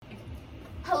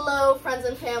friends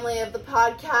and family of the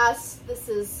podcast. This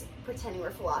is Pretending We're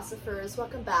Philosophers.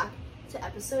 Welcome back to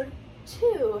episode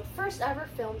 2. First ever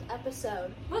filmed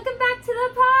episode. Welcome back to the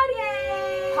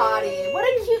potty! Potty. What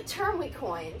a cute term we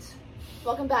coined.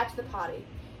 Welcome back to the potty.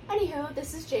 Anywho,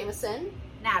 this is Jameson.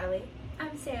 Natalie.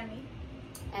 I'm Sammy.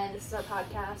 And this is our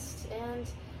podcast. And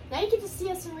now you get to see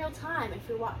us in real time if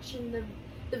you're watching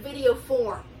the video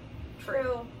form.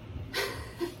 True.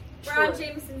 We're on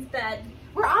Jameson's bed.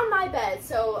 We're on my bed,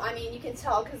 so, I mean, you can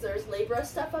tell because there's Libra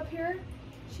stuff up here.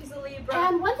 She's a Libra.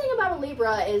 And one thing about a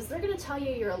Libra is they're going to tell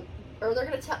you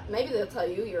maybe they'll tell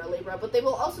you you're a Libra, but they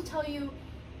will also tell you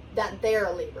that they're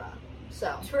a Libra.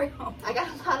 So, True. I got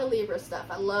a lot of Libra stuff.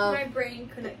 I love... My brain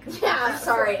couldn't compute. Yeah, I'm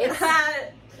sorry. It's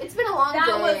been a long day.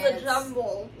 That was a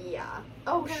jumble. Yeah.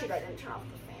 Oh, shoot, I didn't turn off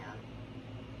the fan.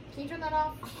 Can you turn that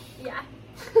off? Yeah.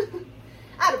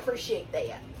 I'd appreciate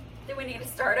that. Do we need to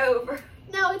start over?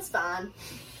 No, it's fine.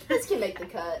 This can make the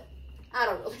cut. I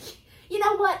don't really... You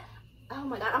know what? Oh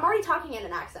my god, I'm already talking in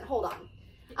an accent. Hold on.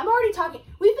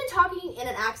 We've been talking in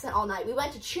an accent all night. We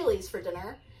went to Chili's for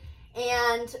dinner,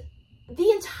 and the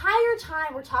entire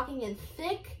time we're talking in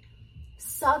thick,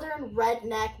 southern,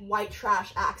 redneck, white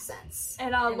trash accents.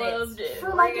 And I loved it. For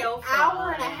like an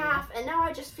hour and a half, and now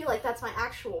I just feel like that's my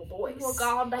actual voice. Well,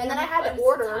 God, and then I had to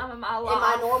order in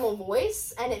my normal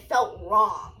voice, and it felt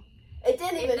wrong. It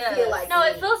didn't even feel like No, me.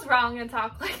 It feels wrong to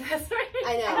talk like this, right?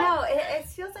 I know. I know. It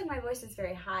feels like my voice is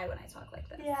very high when I talk like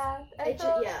this. Yeah. I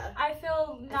feel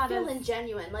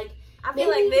ingenuine. Like, I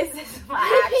feel like this is my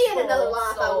maybe in actual another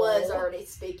life I soul. was already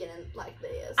speaking like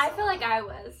this. I feel like I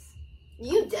was.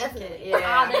 You definitely. You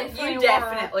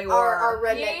definitely were. Our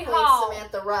redneck queen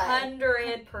Samantha Wright.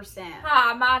 100%.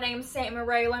 Hi, my name's Sam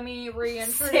Ray. Let me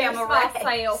reintroduce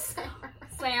myself.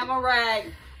 Sam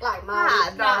Ray. Like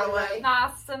Hi, Molly. darling.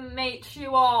 Nice to meet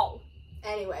you all.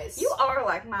 Anyways. You are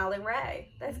like Miley Ray.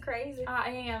 That's crazy. I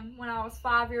am. When I was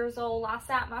 5 years old, I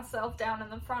sat myself down in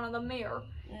the front of the mirror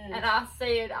and I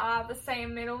said, I have the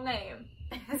same middle name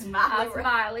As as Miley Ray.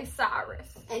 Miley Cyrus.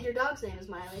 And your dog's name is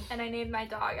Miley. And I named my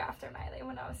dog after Miley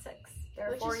when I was 6.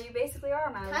 Therefore, you basically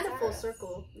are Miley Kind of full Cyrus.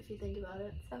 circle, if you think about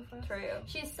it. So far. True.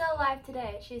 She's still alive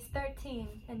today. She's 13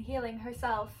 and healing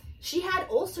herself. She had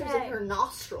ulcers in her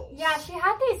nostrils. Yeah, she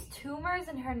had these tumors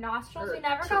in her nostrils. We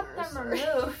never got them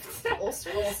removed.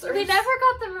 Ulcers. We never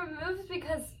got them removed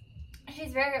because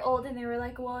she's very old, and they were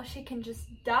like, well, she can just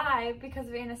die because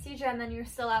of anesthesia, and then you're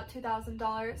still out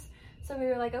 $2,000. So we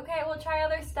were like, okay, we'll try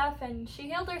other stuff, and she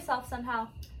healed herself somehow.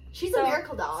 She's a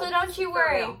miracle dog. So don't you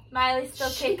worry. real. Miley's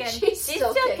still kicking. She's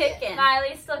still kicking.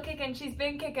 Miley's still kicking. She's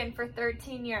been kicking for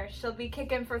 13 years. She'll be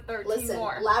kicking for 13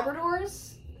 more.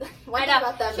 Labradors, one I thing know.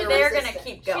 about them, They're going to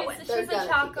keep going. She's They're a gonna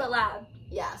keep chocolate going. lab.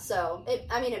 Yeah, so, it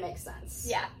makes sense.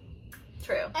 Yeah.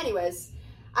 True. Anyways,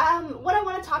 what I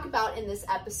want to talk about in this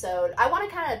episode, I want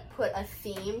to kind of put a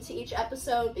theme to each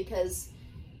episode because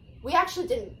we actually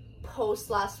didn't post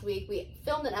last week. We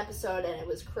filmed an episode and it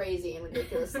was crazy and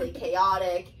ridiculously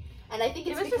chaotic. And I think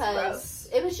it's because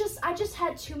I just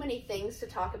had too many things to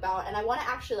talk about, and I want to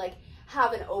actually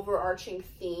have an overarching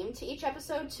theme to each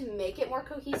episode to make it more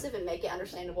cohesive and make it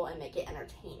understandable and make it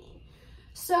entertaining.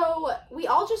 So we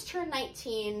all just turned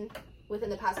 19 within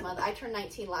the past month. I turned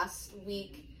 19 last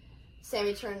week.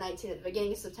 Sammy turned 19 at the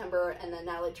beginning of September, and then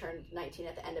Natalie turned 19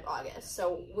 at the end of August.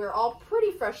 So we're all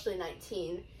pretty freshly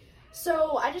 19.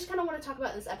 So I just kind of want to talk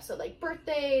about in this episode,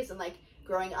 birthdays and,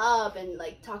 growing up and,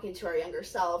 talking to our younger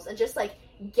selves and just,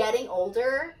 getting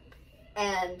older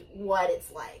and what it's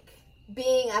like.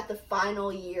 Being at the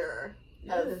final year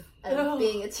of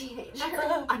being a teenager.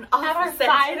 An Our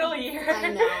final year.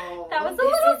 I know. That was a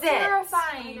This little is it.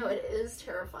 terrifying. I know, it is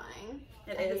terrifying.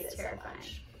 It I hate is so terrifying.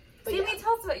 much. But Sammy, yeah.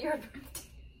 tell us about your birthday.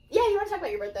 Yeah, you want to talk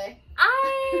about your birthday?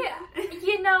 I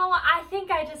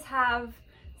think I just have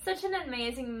such an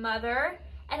amazing mother,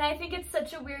 and I think it's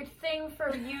such a weird thing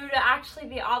for you to actually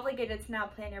be obligated to now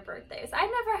plan your birthdays. I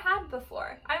never had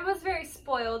before. I was very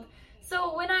spoiled.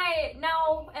 So when I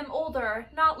now am older,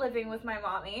 not living with my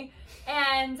mommy,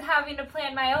 and having to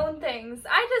plan my own things,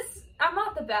 I'm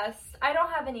not the best. I don't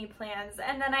have any plans,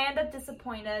 and then I end up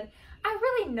disappointed. I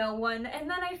really know one, and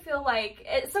then I feel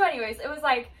so anyways, it was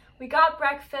we got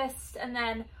breakfast, and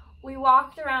then we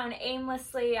walked around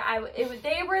aimlessly.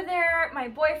 They were there, my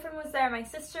boyfriend was there, my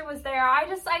sister was there. I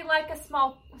like a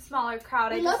smaller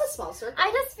crowd. We love a small circle.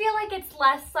 I just feel like it's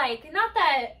less not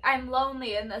that I'm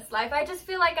lonely in this life. I just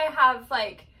feel like I have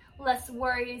less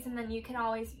worries, and then you can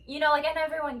always, and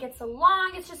everyone gets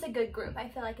along. It's just a good group. I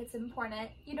feel like it's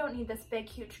important. You don't need this big,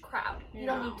 huge crowd. You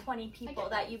don't need 20 people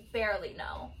that you barely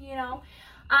know, Yeah,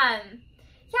 and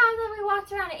then we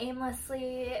walked around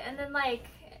aimlessly, and then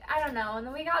I don't know. And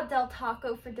then we got Del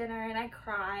Taco for dinner, and I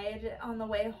cried on the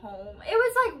way home. It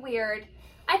was, like, weird.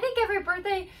 I think every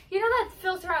birthday, you know that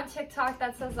filter on TikTok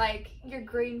that says, like, your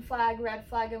green flag, red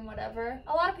flag, and whatever?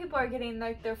 A lot of people are getting,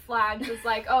 like, their flags as,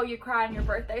 like, oh, you cry on your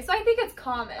birthday. So I think it's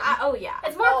common. Oh, yeah.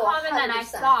 It's more common 100%. than I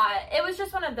thought. It was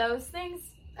just one of those things.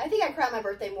 I think I cry on my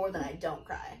birthday more than I don't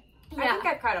cry. I think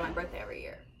I've cried on my birthday every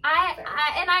year.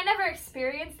 I never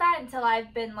experienced that until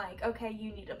I've been like, okay,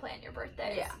 you need to plan your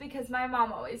birthdays. Yeah. Because my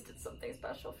mom always did something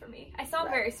special for me. I sound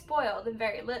very spoiled and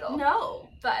very little. No.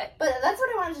 But that's what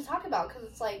I wanted to talk about, because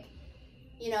it's like,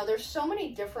 you know, there's so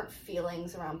many different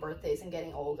feelings around birthdays and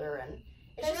getting older, and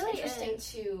it's just really interesting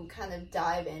to kind of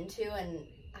dive into, and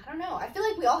I don't know. I feel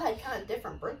like we all had kind of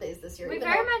different birthdays this year. we even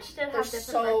very though much did have they're different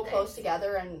so birthdays. close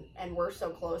together, and we're so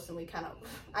close, and we kind of,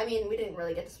 I mean, we didn't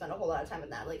really get to spend a whole lot of time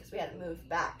with Natalie because we hadn't moved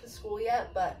back to school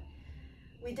yet, but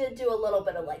we did do a little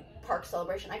bit of, like, park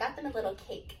celebration. I got them a little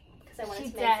cake because I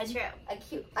wanted to make a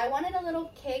cute, I wanted a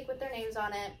little cake with their names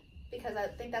on it because I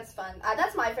think that's fun.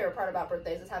 That's my favorite part about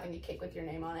birthdays, is having a cake with your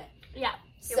name on it. Yeah.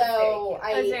 So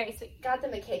It was very sweet. got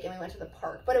them a cake and we went to the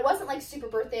park, but it wasn't like super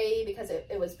birthday because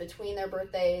it was between their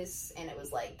birthdays, and it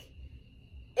was like,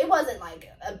 it wasn't like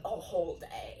a whole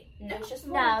day. No. It was just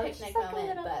a little it's picnic just like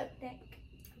moment, a little picnic.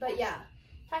 but yeah,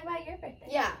 Talk about your birthday.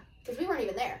 yeah, because we weren't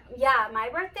even there. Yeah, my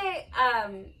birthday,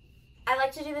 I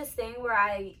like to do this thing where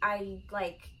I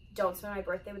like, don't spend my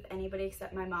birthday with anybody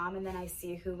except my mom, and then I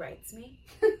see who writes me.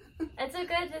 It's a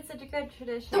good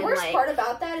tradition. The worst like- part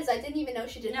about that is I didn't even know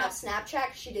she didn't have Snapchat,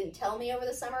 'cause she didn't tell me over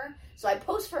the summer. So I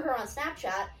post for her on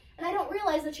Snapchat, and I don't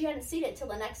realize that she hadn't seen it till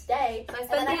the next day. So I And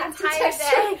spent then I the have to entire text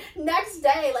day. her next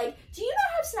day, like, do you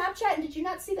not have Snapchat? And did you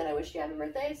not see that I wished you happy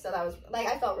birthday? So that was, like,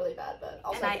 I felt really bad, but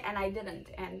also And I didn't,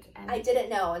 and I didn't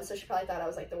know, and so she probably thought I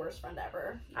was, like, the worst friend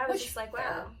ever. I was Which, just like,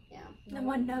 wow. Yeah. No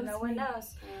one knows. No one me.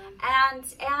 knows. Yeah.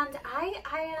 And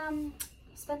I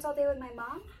spent all day with my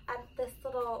mom at this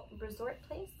little resort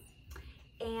place,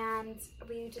 and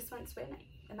we just went swimming,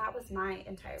 and that was my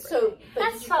entire birthday. So, but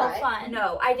That's did you so cry? fun.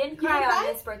 No, I didn't cry didn't on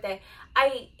cry? this birthday.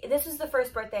 This was the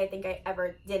first birthday I think I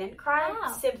ever didn't cry,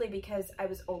 Wow. simply because I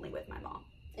was only with my mom.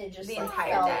 It just, The like,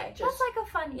 entire felt day. just- That's like a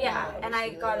fun day. Yeah, and I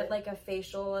just got really- like a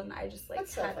facial, and I just like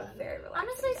That's so had a fun. very relaxing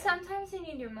Honestly, day. sometimes you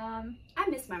need your mom. I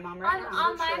miss my mom right now.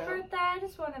 On my True. birthday, I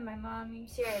just wanted my mommy.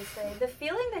 Seriously, the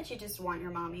feeling that you just want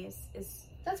your mommy is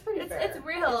That's pretty fair. It's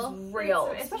real. real,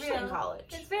 It's especially real. in college.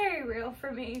 It's very real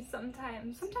for me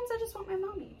sometimes. Sometimes I just want my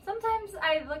mommy. Sometimes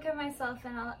I look at myself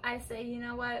and I say, you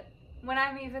know what? When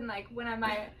I'm even like when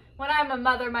I'm a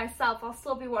mother myself, I'll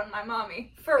still be wanting my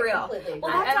mommy. For I real. completely Well,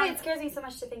 agree. that's why And- it scares me so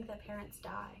much to think that parents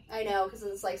die. I know, because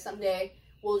it's like someday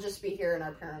we'll just be here and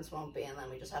our parents won't be, and then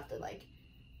we just have to, like,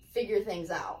 figure things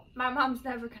out. My mom's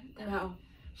never gonna die. No.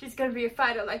 She's gonna be a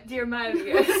fighter like dear Miley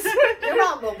is. Your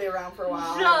mom will be around for a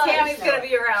while. She'll- I Tammy's just know gonna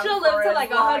be around. She'll for live to as like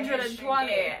long as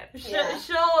 120. she can.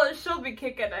 Yeah. She'll be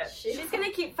kicking it. She's gonna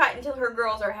keep fighting until her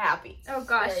girls are happy. Oh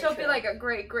gosh, Very she'll true. be like a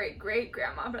great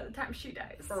grandma by the time she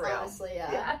dies. For real. Honestly,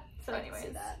 yeah. Yeah. So I can see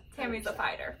anyways, that. Tammy's a 100%.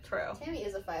 fighter. True. Tammy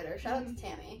is a fighter. Shout out to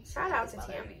Tammy. Shout out to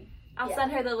Mother. Tammy. I'll Yeah.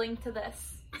 send her the link to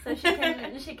this so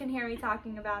she can hear me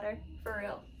talking about her. For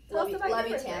real. Love you, What's about love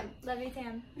your you, birthday? Tam. Love you,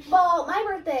 Tam. Well, my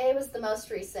birthday was the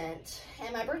most recent,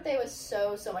 and my birthday was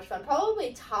so much fun.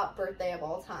 Probably top birthday of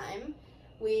all time.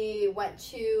 We went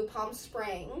to Palm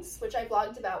Springs, which I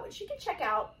vlogged about, which you can check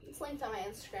out. It's linked on my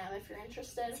Instagram if you're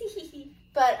interested.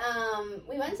 But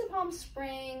we went to Palm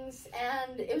Springs,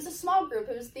 and it was a small group.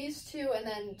 It was these two and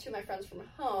then two of my friends from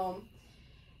home.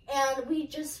 And we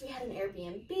had an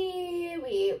Airbnb.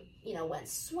 We, went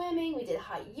swimming. We did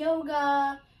hot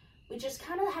yoga. We just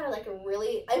kind of had like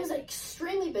it was an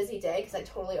extremely busy day because I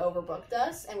totally overbooked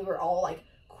us, and we were all like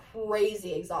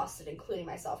crazy exhausted, including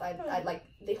myself. I like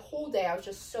the whole day I was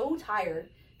just so tired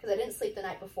because I didn't sleep the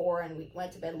night before, and we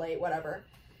went to bed late, whatever.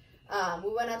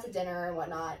 We went out to dinner and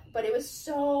whatnot, but it was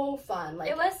so fun. Like,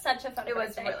 It was such a fun It was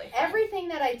birthday. really fun. everything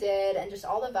that I did and just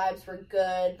all the vibes were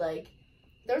good. Like,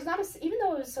 there was not even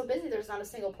though it was so busy, there's not a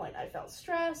single point I felt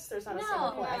stressed. There's not a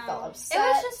single point I felt upset. It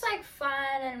was just like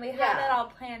fun, and we had Yeah. it all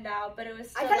planned out, but it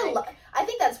was still I kind of like, I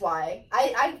think that's why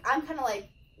I'm kind of like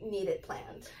need it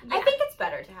planned. I think it's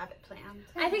better to have it planned.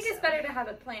 I think it's so. better to have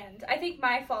it planned. I think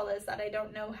my fault is that I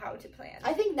don't know how to plan.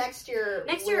 I think next year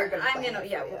Next we're year, gonna I'm plan gonna it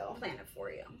for you. we'll plan it for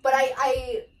you. But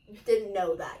I didn't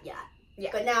know that yet. Yeah.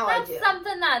 But now That's I do.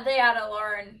 something that they had to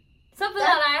learn. Something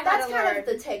that I had That's to kind learn. of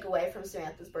the takeaway from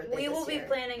Samantha's birthday. We this will be year.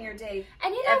 planning your day.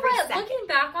 And you know every what? second. Looking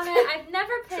back on it, I've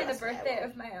never planned a Trust me, I birthday will.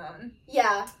 of my own.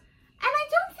 Yeah, And I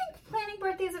don't think planning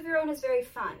birthdays of your own is very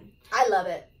fun. I love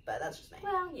it, but that's just me.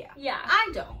 Well, yeah. Yeah.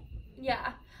 I don't.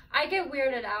 Yeah. I get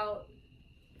weirded out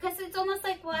Because it's almost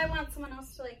like, well, I want someone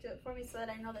else to like do it for me so that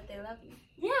I know that they love me.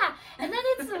 Yeah, and then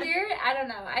it's weird. I don't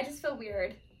know. I just feel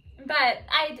weird. But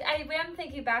when I'm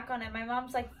thinking back on it, my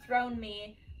mom's like thrown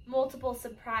me multiple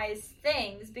surprise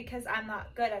things because I'm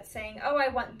not good at saying, oh, I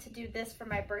want to do this for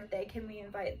my birthday. Can we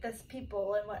invite this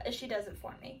people? And what she does it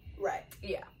for me. Right.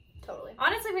 Yeah. Totally.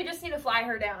 Honestly, we just need to fly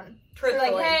her down.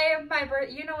 Truthfully. Like, hey,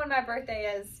 you know when my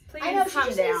birthday is. Please I know, come she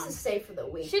just down. needs to stay for the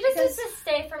week. She just needs to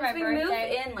stay for my we birthday.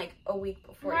 move in like a week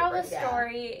before Moral your of the birthday.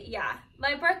 story, yeah.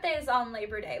 My birthday is on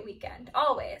Labor Day weekend,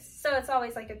 always. So it's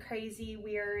always like a crazy,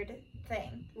 weird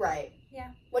thing. Right. Yeah.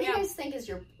 What do you guys think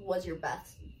was your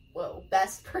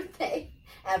best birthday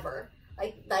ever?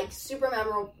 Like super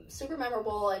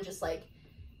memorable, and just like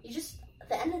at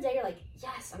the end of the day you're like,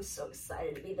 yes, I'm so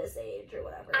excited to be this age or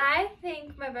whatever. I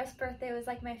think my best birthday was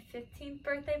like my 15th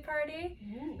birthday party.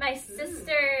 My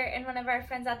sister and one of our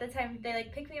friends at the time, they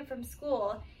like picked me up from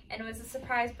school, and it was a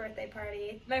surprise birthday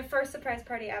party. My first surprise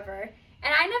party ever.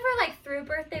 And I never like threw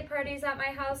birthday parties at my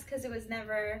house because it was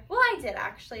never, well, I did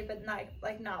actually, but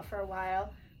not for a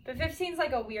while. But 15's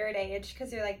like a weird age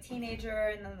because you're like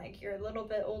teenager, and then like you're a little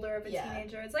bit older of a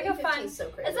teenager. It's like a fun, so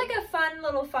crazy. it's like a fun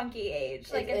little funky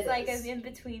age. Like it's like is. an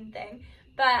in-between thing.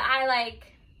 But I like,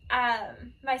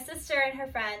 my sister and her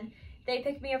friend, they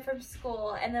picked me up from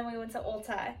school, and then we went to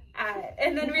Ulta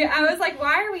and then I was like,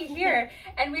 why are we here?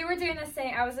 And we were doing this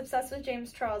thing. I was obsessed with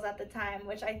James Charles at the time,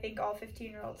 which I think all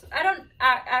 15-year-olds, I don't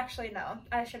actually know.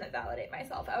 I shouldn't validate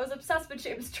myself. I was obsessed with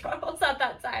James Charles at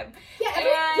that time.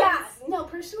 Yeah, no,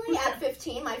 personally, at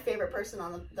 15, my favorite person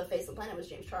on the face of the planet was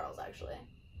James Charles, actually.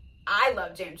 I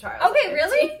love James Charles. Okay,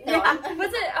 really? No, Yeah. I'm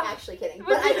Was it? actually kidding.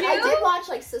 Was But it I you? did watch,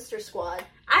 like, Sister Squad.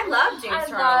 I love James I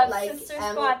Charles. love Like, Sister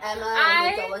Emma Squad. and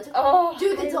the Dolan twins. Oh,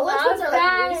 Dude, the I Dolan love twins are,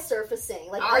 that. like, resurfacing.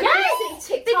 Like, Oh, are yes! you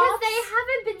using TikToks? Because they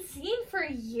haven't been seen for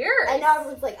years. And now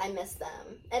everyone's like, I miss them.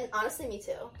 And honestly, me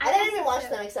too. I didn't even watch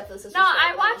them except for the Sister No,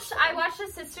 Squad. I watched the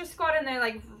Sister Squad and their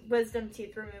like wisdom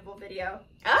teeth removal video.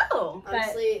 Oh.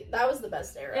 Honestly, that was the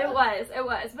best era. It was.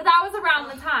 But that was around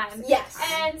the time. Yes.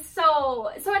 And so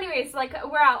anyways, like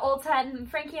we're at Ulta, and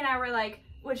Frankie and I were like,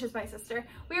 which is my sister,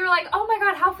 we were like, oh my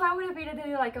god, how fun would it be to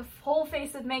do like a full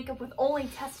face of makeup with only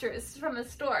testers from a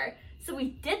store? So we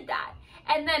did that.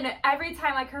 And then every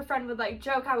time like her friend would like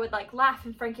joke, I would like laugh,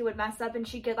 and Frankie would mess up and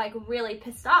she'd get like really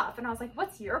pissed off. And I was like,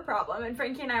 what's your problem? And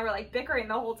Frankie and I were like bickering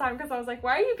the whole time because I was like,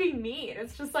 why are you being mean?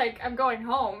 It's just like, I'm going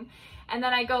home. And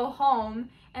then I go home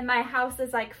and my house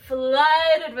is like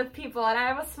flooded with people, and I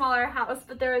have a smaller house,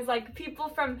 but there was like people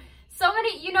from so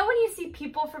many, you know, when you see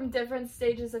people from different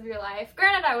stages of your life,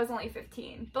 granted I was only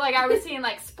 15, but like I was seeing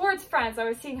like sports friends, I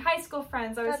was seeing high school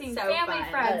friends, I was seeing family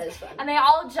friends, That is fun. and they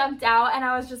all jumped out, and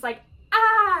I was just like,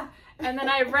 ah! And then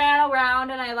I ran around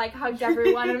and I like hugged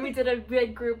everyone, and we did a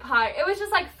big group hug. It was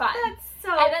just like fun. That's so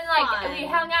And then like fun. we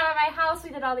hung out at my house, we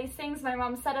did all these things, my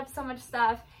mom set up so much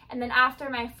stuff, and then after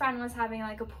my friend was having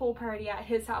like a pool party at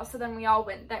his house, so then we all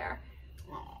went there.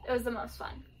 Aw. It was the most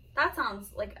fun. That sounds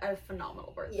like a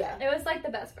phenomenal birthday. Yeah. It was like the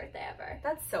best birthday ever.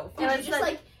 That's so Did fun. you just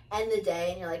like end the day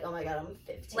and you're like, oh my god, I'm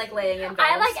 15. Like laying in bed.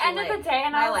 I like ended the day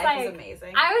and my I was life like, is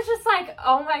amazing. I was just like,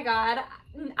 oh my god,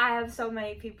 I have so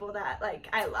many people that like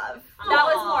I love. That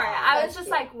was more. I was that's just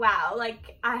cute. like, wow,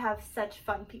 like I have such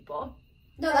fun people.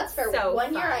 No, that's fair. So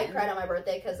One year I fun. cried on my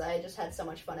birthday because I just had so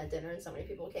much fun at dinner and so many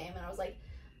people came, and I was like,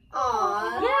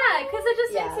 aw. Yeah, because it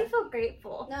just Yeah. makes you feel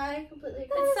grateful. No, I completely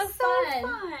agree. It's That so is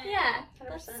fun. Yeah.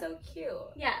 That's 100%. so cute.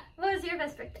 Yeah. What was your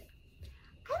best birthday?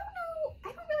 I don't know.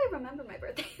 I don't really remember my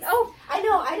birthdays. Oh, I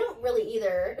know. I don't really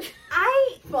either.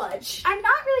 Much. I'm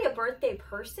not really a birthday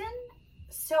person,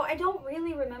 so I don't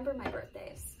really remember my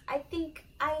birthdays. I think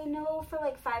I know for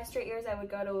like 5 straight years I would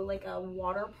go to like a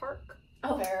water park.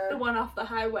 Oh, Fair. the one off the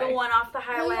highway. The one off the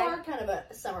Well, you highway. are kind of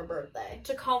a summer birthday.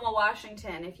 Tacoma,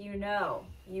 Washington. If you know,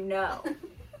 you know.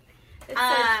 It's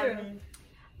so true.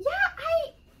 Yeah,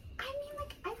 I mean,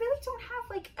 like, I really don't have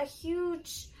like a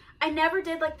huge. I never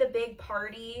did like the big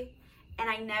party, and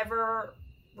I never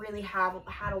really had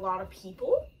a lot of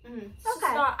people. Mm. It's just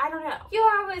Okay. not- I don't know. You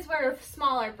always were a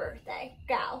smaller birthday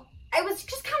gal. It was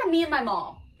just kind of me and my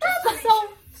mom. That's so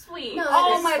sweet. No,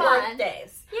 all it's my fun.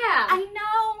 birthdays. Yeah. I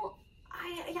know.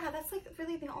 That's like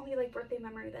really the only like birthday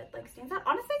memory that like stands out.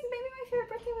 Honestly, maybe my favorite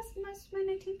birthday was my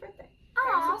 19th birthday.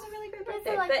 Aw. It was a really great It's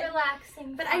birthday. like but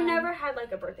relaxing. but I fun. never had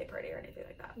like a birthday party or anything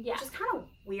like that. Yeah. Which is kind of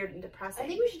weird and depressing. I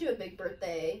think we should do a big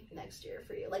birthday next year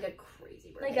for you, like a crazy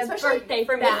birthday. Like a Especially birthday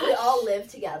for me. if we bash. all live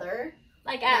together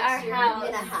Like at next our year house.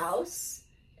 in a house.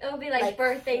 It will be like, Like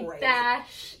birthday crazy.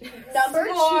 bash. Number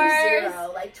S'mores.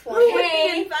 20, like Who 20. would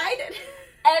Hey. be invited?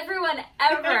 Everyone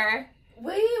ever.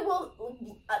 We will.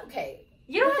 Okay.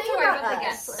 You don't The have to thing worry about about the us-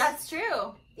 guest list. That's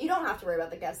true. You don't have to worry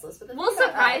about the guest list, but the We'll thing about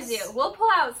surprise us- you. We'll pull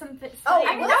out some things Oh,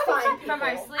 I mean, we'll that would be find fun from our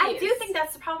people. sleeves. I do think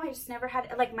that's the problem. I just never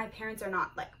had, like, my parents are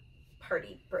not, like,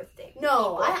 party birthday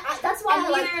No, people. that's why And I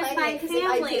like neither is planning my it, because if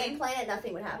I family. didn't plan it,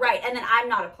 nothing would happen. Right, and then I'm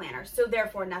not a planner, so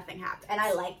therefore nothing happens. And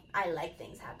I like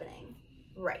things happening.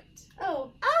 Right.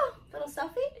 Oh, little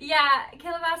stuffy. Yeah,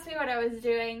 Caleb asked me what I was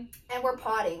doing. And we're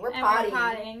potting. We're And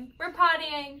potting. We're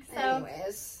pottying. So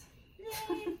Anyways.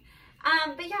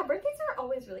 But yeah, birthdays are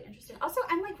always really interesting. Also,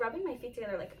 I'm, like, rubbing my feet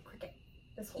together like a cricket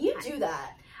this whole You time. do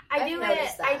that. I I've do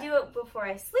noticed it. that. I do it before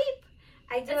I sleep.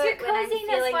 I do It's it your when I'm coziness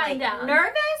feeling wind like down.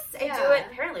 nervous. I do Yeah. it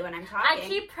apparently when I'm talking. I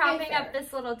keep propping fair. up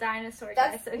this little dinosaur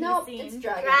guy That's so no, he's it's seen.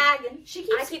 dragon. She I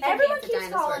keeps keep thinking everyone it's a keeps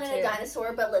dinosaur, calling it a too.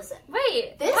 dinosaur, but listen,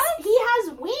 Wait, this what? he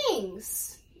has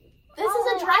wings. This is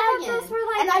a I thought dragon, those were,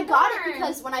 like, and I got it horns.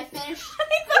 because when I finished.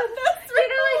 You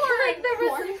know, like there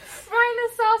was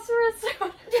rhinoceros.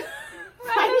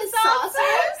 Rhinoceros?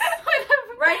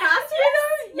 Whatever.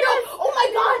 Rhinoceros? No! Oh my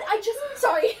god! I just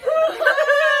sorry.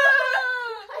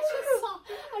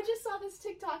 I just saw this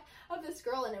TikTok of this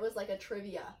girl, and it was like a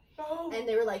trivia, and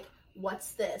they were like,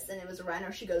 "What's this?" And it was a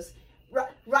rhino. She goes,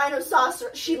 "Rhinoceros."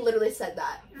 She literally said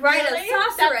that.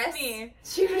 Rhinoceros. That's me.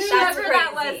 She Whoever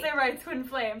that crazy. was, they were twin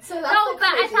flame. So that's No, the but I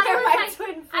craziest thought it was part.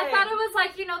 like I thought it was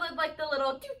like, you know, the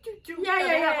little doo doo doo. Yeah, that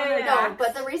they have on their yeah. No, backs.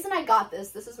 but the reason I got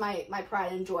this is my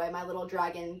pride and joy, my little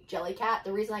dragon jelly cat.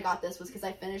 The reason I got this was because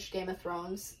I finished Game of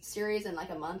Thrones series in like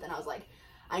a month, and I was like,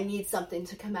 I need something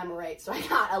to commemorate. So I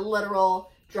got a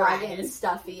literal dragon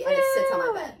stuffy, and it sits on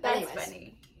my bed. But That's anyways,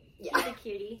 funny. He's yeah. a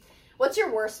cutie. What's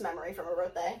your worst memory from a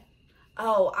birthday?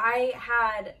 Oh, I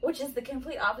had, which is the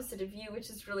complete opposite of you, which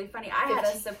is really funny. I had a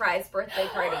 15. surprise birthday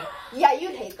party Yeah,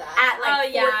 you'd hate that. at like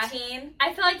Oh, yeah. 14.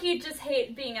 I feel like you just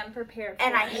hate being unprepared for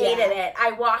And I it. hated it.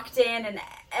 I walked in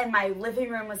and my living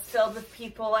room was filled with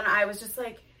people, and I was just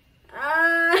like,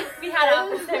 We had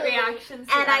opposite reactions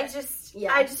to And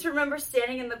that. I just remember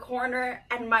standing in the corner,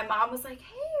 and my mom was like,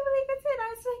 "Hey, really good thing."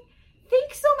 I was like,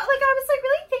 "Thanks so much." Like, I was like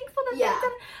really thankful that Yeah. they've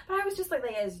done it. But I was just like,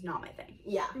 it is not my thing.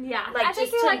 Yeah. Yeah, Like, I think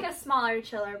just you're to- like a smaller,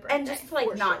 chiller birthday. And just to like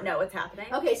For not sure. know what's happening.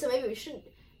 Okay, so maybe we shouldn't.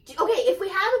 Okay, if we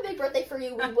have a big birthday for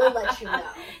you, we will let you know.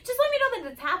 Just let me know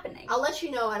that it's happening. I'll let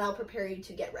you know, and I'll prepare you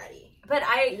to get ready. But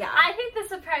I think the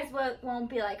surprise won't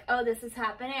be like, oh, this is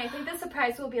happening. I think the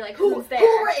surprise will be like, who's there?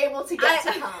 Who were able to get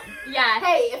to come? Yeah.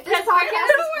 Hey, if this Because we're podcast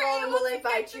gonna- is growing, we'll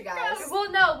invite you guys. Well,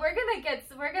 no, we're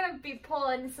gonna be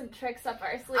pulling some tricks up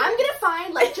our sleeves. I'm gonna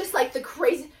find just the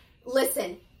crazy.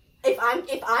 Listen, if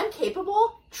I'm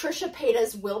capable, Trisha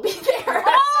Paytas will be there.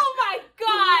 Oh my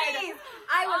god! Please,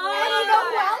 I would Oh, And love you know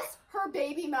who that. else? Her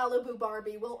baby Malibu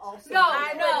Barbie will also. No, be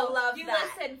I there. would love you that.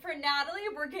 listen, for Natalie,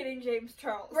 we're getting James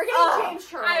Charles. We're getting Oh, James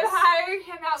Charles. I've hired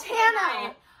him out Tana.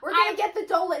 tonight. We're gonna get the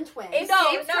Dolan twins. If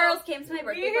No, James no. Charles came to my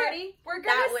birthday We're- party, We're that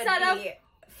gonna would set up. be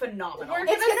phenomenal. We're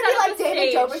It's gonna gonna set be up like a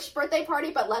David stage. Dobrik's birthday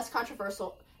party, but less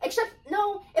controversial. Except,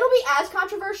 no, it'll be as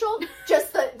controversial.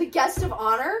 Just the guest of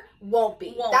honor won't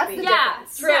be. Won't That's be. the Yeah,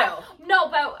 difference. True. yeah. No,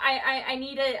 but I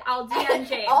need it. I'll DM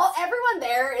James. Everyone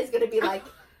there is gonna be like,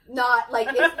 not like,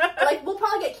 it's, like we'll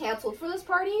probably get canceled for this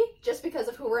party just because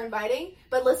of who we're inviting.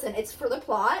 But listen, it's for the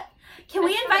plot. Can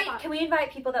we That's really fun.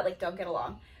 invite people that like don't get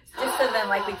along? Just so then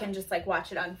like we can just like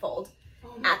watch it unfold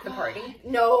at the party.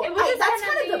 No, It was just that's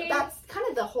gonna kind of be- that's kind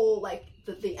of the whole like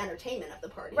the entertainment of the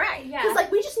party, Right. Yeah. Because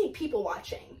like we just need people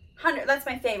watching 100. That's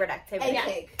my favorite activity. and Yeah.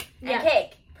 cake. And Yeah.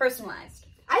 cake. Personalized.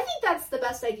 I think that's the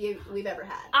best idea we've ever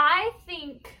had. I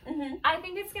think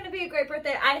Mm-hmm. it's gonna be a great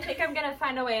birthday. I think I'm gonna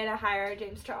find a way to hire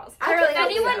James Charles. I If really hope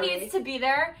anyone so. needs to be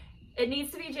there, it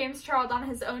needs to be James Charles on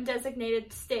his own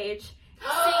designated stage,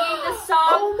 singing the song.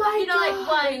 Oh my you know, like God.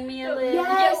 one, Bring me a little.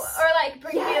 Yes. or like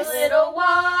bring Yes. me a little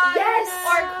water, Yes.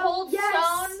 or Cold Yes.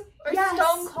 Stone, or Yes.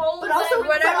 Stone Cold. But also,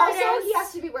 whatever it is. he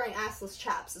has to be wearing assless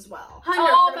chaps as well. 100%.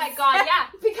 Oh my god, yeah.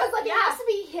 Because like Yeah. it has to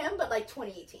be him, but like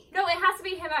 2018. No, it has to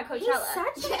be him at He's Coachella.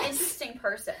 such an Yes. interesting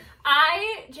person.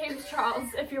 James Charles,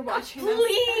 if you're watching this,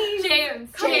 Please. James,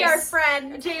 Come be our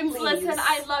friend. James, Please. listen,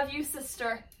 I love you,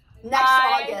 sister. Next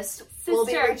Hi, August, we'll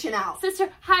be sister. reaching out. Sister,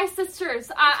 hi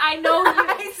sisters. I know you.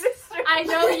 Hi, sister. I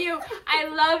know you. I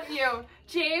love you.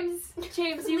 James,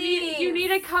 you need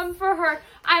to come for her.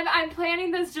 I'm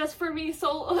planning this just for me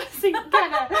solo. I'm just saying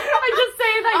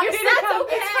that you need to That's come.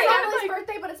 okay. It's for I'm Natalie's like,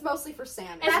 birthday, but it's mostly for Sammy.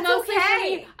 it's That's mostly for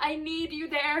okay. me. I need you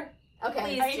there. Okay.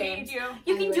 Please. I James. need you.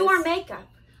 You can do our makeup.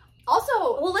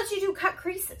 Also, We'll let you do cut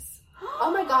creases.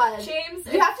 oh my God. James,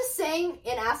 You have to sing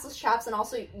in assless chaps, and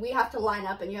also we have to line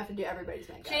up, and you have to do everybody's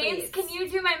makeup. James, please. can you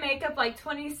do my makeup like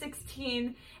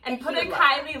 2016 and And put he a would love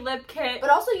Kylie lip kit? But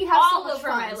also, you have all so much over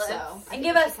fun, my lips. so I And think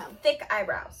give you us should come. thick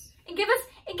eyebrows. And give us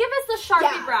the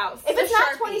Sharpie brows. If The it's not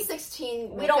Sharpie.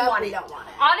 2016, We don't want it.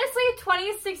 Honestly,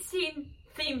 2016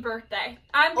 theme birthday.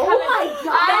 I'm Oh coming. my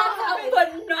God. That's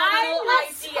a phenomenal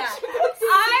idea.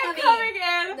 I'm coming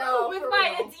in with for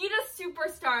my real. Adidas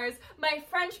Superstars, my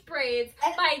French braids,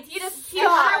 And my Adidas So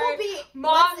I will t-shirt, be,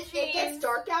 mom once it gets jeans.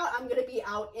 dark out, I'm going to be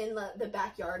out in the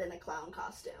backyard in a clown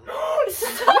costume.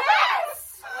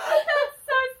 Yes! That's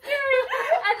so scary.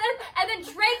 And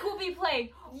then Drake will be playing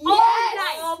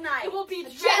Yes! All night. It will be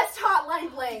Drake. Just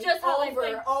Hotline Bling. Just Hotline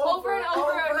Bling. Over and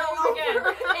over again.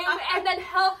 And then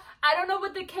I don't know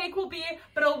what the cake will be,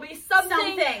 but it will be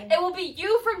something. It will be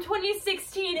you from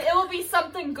 2016. It will be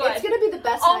something good. It's going to be the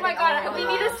best Oh night my of God, our we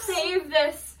need to lives. save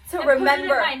this. To and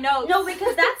remember. put it in my notes. No,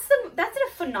 because that's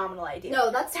a phenomenal idea.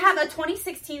 No, that's to have a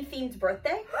 2016 themed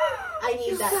birthday. I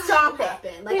need that Stop to it.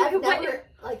 happen. Like, Dude, I've but never,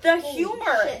 like, The holy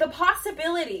humor, shit. the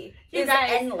possibility You is guys-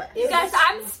 endless. It Guys, was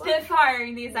I'm so fun.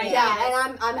 spitfiring these ideas. Yeah,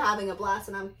 and I'm having a blast,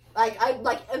 and I'm, like,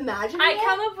 imagining I it.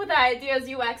 come up with the ideas,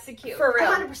 you execute. For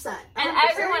real. 100%. And 100%.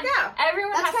 everyone Yeah.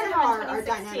 has That's to kind of come how in our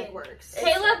 2016. dynamic works.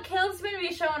 Caleb's gonna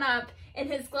be showing up in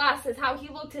his glasses, how he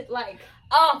looked at like,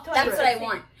 Oh, that's 2016. what I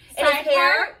want. And Side his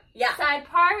hair, part? yeah, Side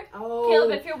part. Oh,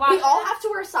 Caleb, if you're watching we all this- have to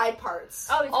wear side parts.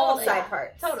 Oh, totally. all side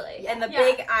parts, Totally. and the Yeah.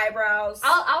 big eyebrows.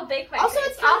 I'll bake my Also,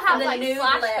 face. it's kind I'll of have fun, the like, nude nude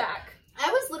lip. flashback. I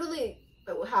was literally,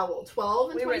 how old?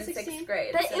 12 in we were in 2016? 6th grade.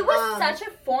 But so- it was Um, such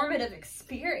a formative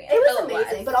experience. It was It was.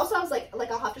 amazing, but also I was like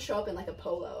I'll have to show up in like a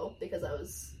polo because I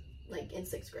was like in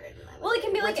 6th grade. And I, Well, it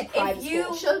can be went like to private if you-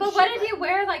 school. Show But the what shit, did you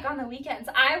wear like on the weekends?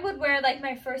 I would wear like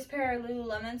my first pair of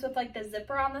Lululemons with like the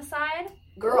zipper on the side.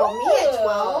 Girl, me at Ooh.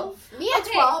 12. Me at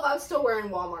Okay. 12, I was still wearing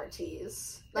Walmart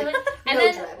tees. Like, And no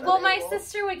then, drip well, my available.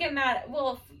 sister would get mad.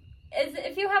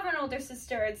 If you have an older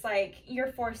sister, it's like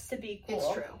you're forced to be cool.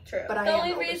 It's true. True. But I The am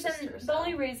only an older reason, sister, the so.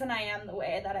 only reason I am the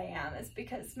way that I am is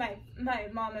because my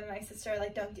mom and my sister are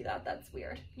like, don't do that. That's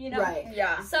weird. You know. Right.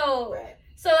 Yeah. So. Right.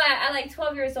 So at like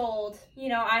 12 years old, you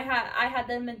know, I had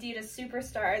the Adidas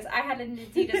Superstars. I had an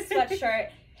Adidas sweatshirt,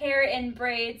 hair in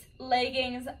braids,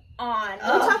 leggings on. We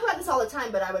talk about this all the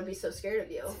time, but I would be so scared of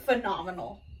you.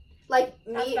 Phenomenal. Like,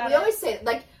 That's we about it. always say,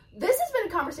 like, this has been a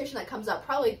conversation that comes up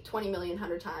probably 20 million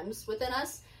hundred times within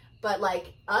us. But,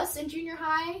 like, us in junior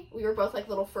high, we were both, like,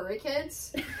 little furry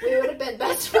kids. We would have been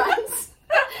best friends.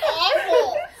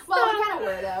 Well, we kind of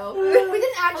were, though. We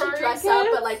didn't actually Furry dress up, kids?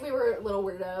 but, like, we were little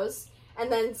weirdos. And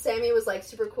then Sammy was, like,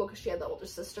 super cool because she had the older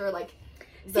sister. Like,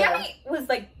 Sammy was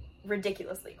like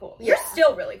ridiculously cool. Yeah. You're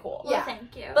still really cool. Well, yeah.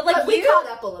 thank you. But like but we you, caught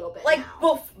up a little bit like, now.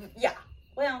 well, yeah.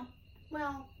 Well,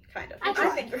 Well, kind of. I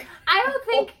tried. think you're. I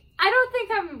don't think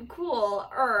I'm cool.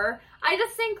 I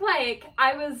just think like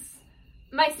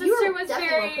my sister you were was definitely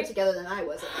more very. put together than I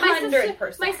was. My sister,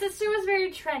 100%. my sister was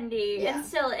very trendy Yeah. and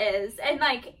still is. And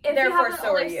like, if Therefore, you have an so are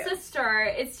older you. sister,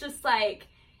 it's just like,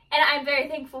 and I'm very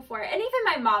thankful for it. And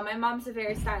even my mom's a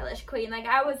very stylish queen. Like,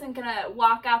 I wasn't gonna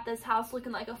walk out this house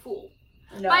looking like a fool.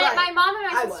 No. Right. My mom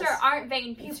and my I sister was. aren't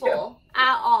vain Me people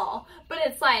at all. But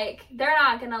it's like, they're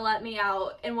not gonna let me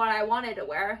out in what I wanted to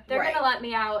wear. They're Right. gonna let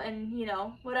me out in, you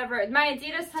know, whatever. My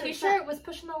Adidas 100%. t-shirt was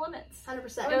pushing the limits.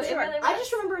 100%. It really I was.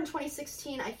 just remember in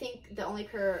 2016, I think the only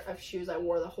pair of shoes I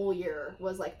wore the whole year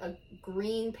was like a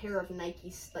green pair of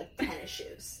Nike like tennis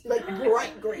shoes, like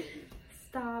bright green,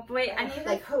 Stop. Wait, I need to.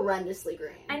 like horrendously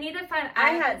green. I need to find.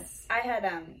 I had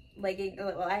legging.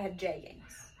 Well, I had jeggings.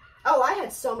 Oh, I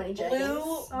had so many jeggings.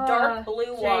 Blue, dark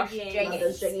blue wash jeggings. Love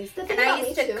those jeggings. jeggings. The thing And I about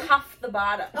used me to too. cuff the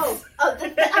bottom. I was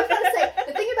gonna say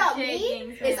the thing about me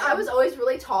Jeggings, is yeah. I was always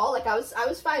really tall. Like I was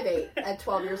 5'8" at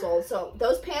 12 years old. So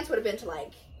those pants would have been to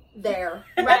like there,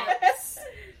 Right.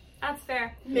 That's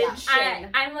fair. Mid Yeah.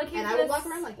 shin. I'm looking and for I would this. walk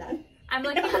around like that. I'm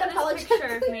looking for Unapologetically. this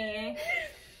picture of me.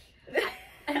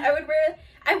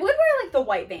 I would wear like the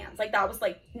white Vans. Like that was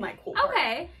like my cool part.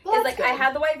 Okay. Well, Is that's like I good.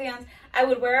 had the white Vans. I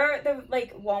would wear the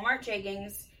like Walmart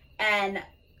jeggings and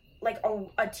like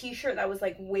a t-shirt that was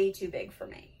like way too big for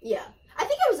me. Yeah. I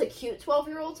think I was a cute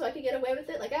 12-year-old, so I could get away with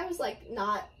it. Like, I was, like,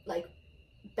 not, like,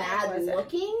 bad wasn't.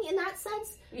 looking in that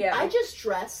sense. Yeah. I just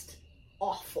dressed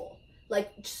awful.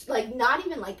 Like, just, like, not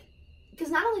even, like, because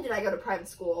not only did I go to private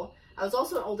school, I was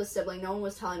also an oldest sibling. No one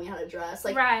was telling me how to dress.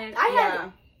 Like, Right. I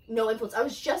had no influence. I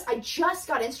just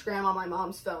got Instagram on my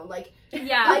mom's phone. Like,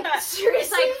 Yeah. like seriously?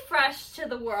 It's like fresh to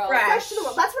the world. Fresh. Fresh to the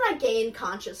world. That's when I gained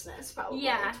consciousness, probably,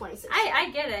 Yeah. in 2016. I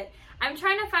get it. I'm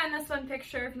trying to find this one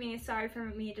picture of me. Sorry for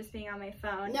me just being on my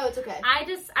phone. No, it's okay. I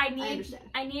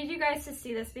understand. need you guys to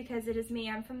see this because it is me.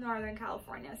 I'm from Northern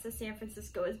California, so San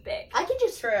Francisco is big. I can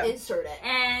just insert it.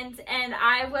 And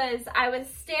I was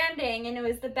standing, and it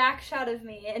was the back shot of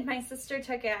me, and my sister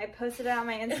took it. I posted it on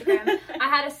my Instagram. I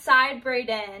had a side braid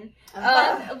in,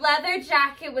 leather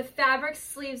jacket with fabric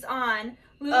sleeves on,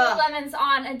 Lululemon's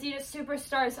on, Adidas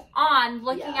Superstars on,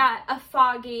 looking at a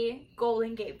foggy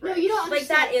Golden Gate Bridge. No, you don't understand.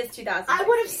 Like, that is 2000. I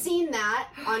would have seen that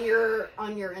on your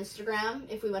Instagram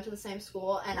if we went to the same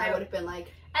school, and I would have been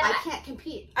like, I can't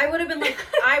compete. I would have been like,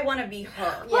 I want to be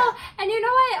her. Well, and you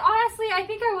know what? Honestly, I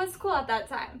think I was cool at that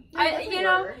time.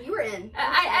 You were in.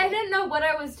 I didn't know what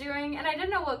I was doing, and I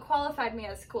didn't know what qualified me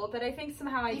as cool, but I think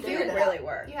somehow I did. You really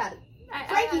were. You had it.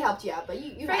 Frankie helped you out, but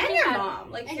you and your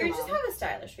mom. Like, you just have a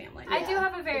stylish family. I do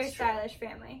have a very stylish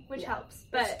family, which helps.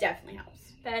 But which definitely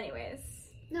helps. But anyways.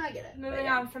 No, I get it. Moving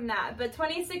on from that. But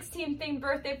 2016 themed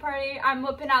birthday party, I'm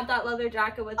whipping out that leather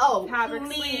jacket with fabric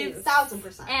sleeves.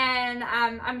 1000%. And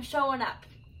I'm showing up.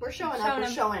 We're showing up, we're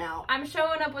showing out. I'm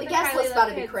showing up with the guest list about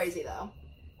to be crazy, though.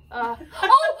 And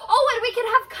we can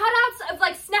have cutouts of,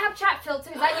 like, Snapchat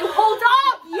filters that you hold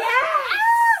up! Yes!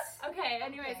 Okay,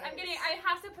 anyways, I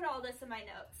have to put all this in my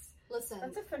notes. Listen.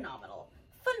 That's a phenomenal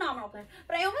plan.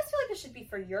 But I almost feel like this should be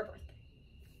for your birthday.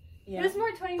 Yeah. It was more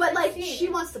 2016. But, like, she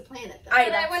wants to plan it, though.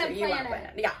 I want to plan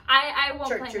it. Yeah. I won't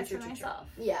plan it for myself.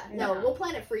 Yeah, no, we'll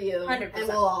plan it for you. 100%. And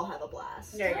we'll all have a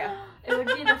blast. There you go. It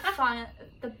would be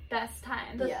the best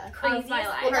time. The craziest my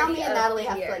life. Well, now me and Natalie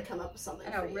have to, like, come up with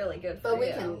something for you. Really good for but we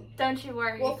you. can... Don't you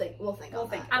worry. We'll think We'll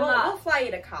We'll fly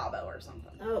you to Cabo or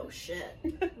something. Oh, shit.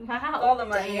 Wow. All the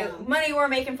money we're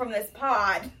making from this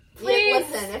pod. Please. Yeah,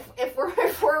 listen, if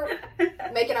we're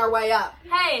making our way up.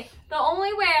 Hey, the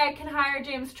only way I can hire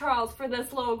James Charles for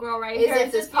this little girl right here is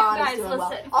if this pod is doing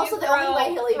well. Also, the only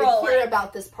way he'll even hear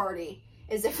about this party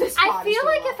is if this pod is doing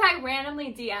well. I feel like if I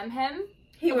randomly DM him,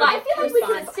 he would I feel like we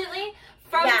constantly,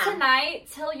 from tonight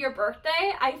till your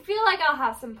birthday, I feel like I'll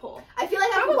have some pull. I feel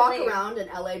like I could walk around in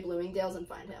LA Bloomingdale's and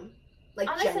find him. Like,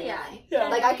 honestly, genuinely. Yeah.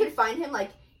 Like, I could find him,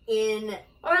 like, in...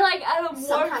 Or, like, at a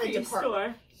some kind of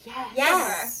store.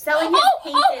 Yes. Selling his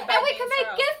painted and we can make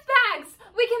gift bags.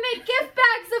 We can make gift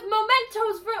bags of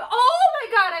mementos for. Oh my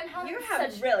God, I'm having you have a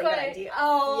really good idea.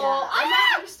 Oh, yeah. I'm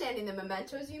not understanding the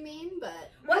mementos you mean, but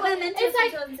what mementos?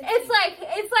 It's like.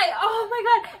 Oh my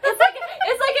God, it's like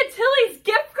a Tilly's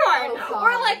gift card,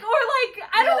 or like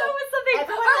I don't know, it's something,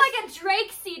 or like a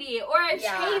Drake CD, or a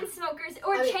Chainsmokers,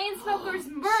 or Chainsmokers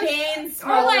merch,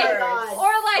 Chainsmokers,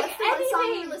 or like what's the anything. What song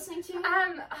you're listening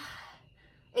to?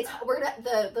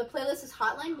 The playlist is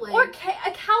Hotline Bling or a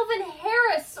Calvin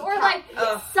Harris or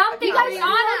something. You guys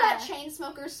know that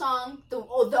Chainsmokers song,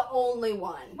 the only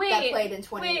one that played in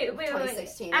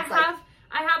 2016. I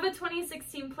have a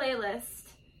 2016 playlist.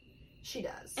 She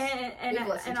does, and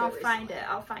I'll find it.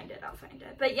 I'll find it.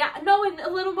 But yeah, no, in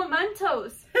little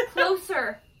mementos,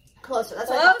 closer. That's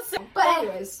closer. But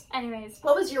anyways,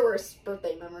 what was your worst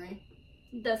birthday memory?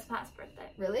 This past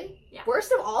birthday. Really? Yeah.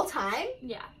 Worst of all time?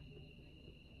 Yeah.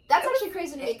 That's actually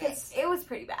crazy to me because it was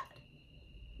pretty bad.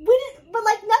 But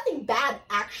like nothing bad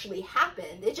actually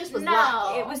happened. It just was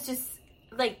luck. It was just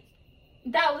like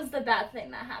that was the bad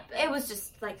thing that happened. It was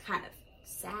just like kind of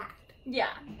sad. Yeah.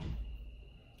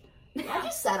 I'm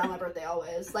just sad on my birthday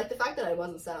always. Like the fact that I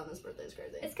wasn't sad on this birthday is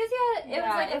crazy. It's because it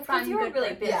was like a fun. You were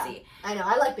really busy. Yeah, I know.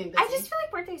 I like being busy. I just feel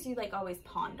like birthdays you like always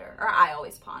ponder, or I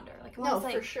always ponder. Like I'm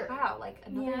always for sure. Wow, like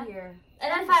another year.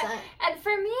 And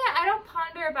for me, I don't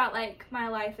ponder about like my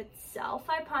life itself.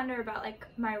 I ponder about like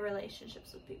my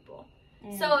relationships with people.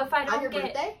 So if I don't on your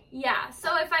birthday?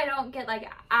 So if I don't get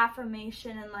like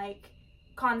affirmation and like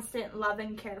constant love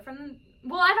and care from,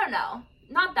 well, I don't know,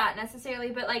 not that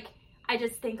necessarily, but like I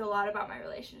just think a lot about my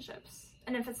relationships.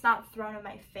 And if it's not thrown in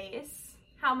my face,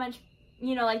 how much,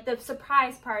 like the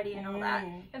surprise party and all that,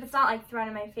 if it's not like thrown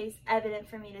in my face, evident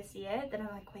for me to see it, then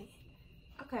I'm like, wait,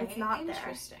 okay, it's not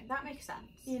interesting. There. That makes sense.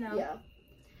 Yeah.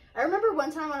 I remember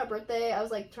one time on a birthday, I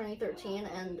was like turning 13,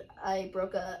 and I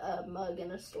broke a mug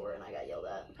in a store, and I got yelled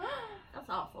at. That's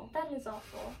awful. That is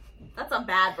awful. That's a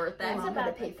bad birthday. My mom had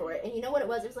to pay for it. And you know what it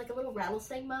was? It was like a little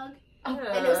rattlesnake mug. And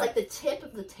it was like the tip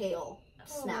of the tail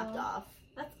snapped off.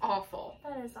 That's awful.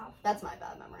 That is awful. That's my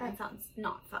bad memory. That sounds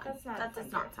not fun. That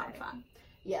does not sound fun.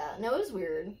 Yeah, no, it was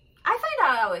weird. I find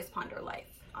out I always ponder life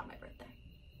on my birthday.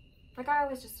 Like I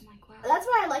always just am like, wow. That's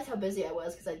why I liked how busy I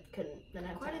was, because I didn't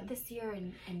have what time. did this year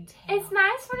entail? It's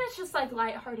nice when it's just like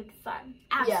lighthearted fun.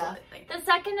 Absolutely. The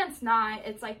second it's not,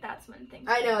 it's like that's when things.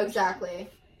 I know exactly.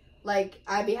 Like,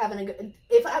 I'd be having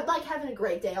if I'm, like, having a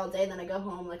great day all day, and then I go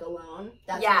home, like, alone,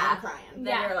 that's when I'm crying.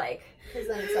 Then you're like... Because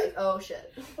then it's like, oh,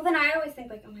 shit. Well, then I always think,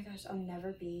 like, oh my gosh, I'll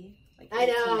never be, like, 18 I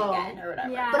know. again, or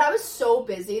whatever. Yeah. But I was so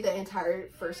busy the entire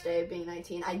first day of being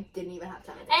 19, I didn't even have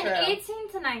time to And True.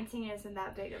 18 to 19 isn't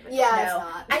that big of a Yeah, deal. it's No.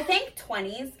 not. I think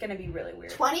 20 is going to be really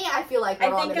weird. 20, I feel like I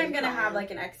we're all think gonna I'm be going to crying. have,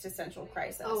 like, an existential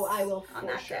crisis. Oh, I will on for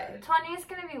that sure. day. 20 is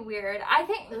going to be weird. I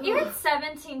think Ugh. even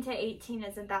 17 to 18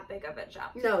 isn't that big of a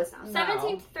jump. No, it's not. No.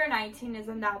 17 through 19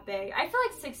 isn't that big. I feel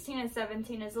like 16 and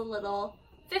 17 is a little...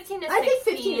 15 to 16. I think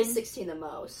 15 to 16 the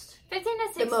most. 15 to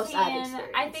 16, The most I've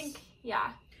experienced. I think, yeah.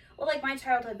 Well, like, my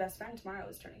childhood best friend tomorrow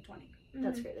is turning 20,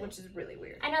 That's Mhm. crazy. which is really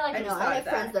weird. I know, like, I know, just I thought have of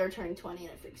friends that. that are turning 20 and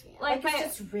it freaks me out. like Like, my,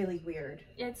 it's just really weird.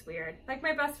 it's weird. Like,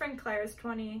 my best friend Claire's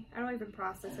 20. I don't even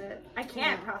process it. I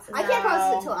can't Yeah. process I it. can't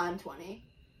process it till I'm 20.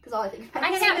 Because all I think about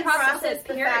I is can't even process it,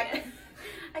 the period. fact...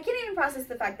 I can't even process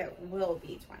the fact that we'll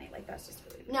be 20. Like, that's just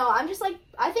really weird. No, I'm just like,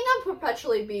 I think I'll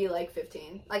perpetually be like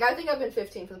 15. Like, I think I've been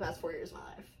 15 for the past 4 years of my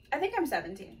life. I think I'm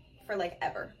 17 for, like,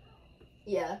 ever.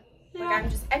 Yeah. Like, I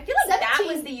feel like that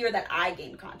 17. was the year that I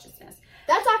gained consciousness.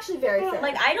 That's actually very fair.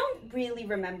 Like, I don't really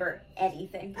remember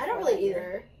anything. I don't before really that year.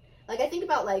 either. Like, I think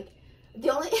about, like, the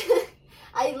only...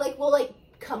 I, like, will, like,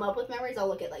 come up with memories. I'll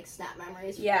look at, like, Snap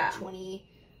memories from Yeah. like, 20...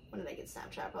 When did I get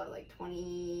Snapchat? Probably, like,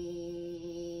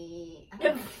 20... I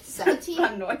don't know, 17?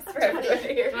 Fun noise for everyone to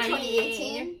hear.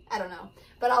 2018? I don't know.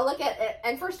 But I'll look at it,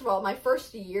 and first of all, my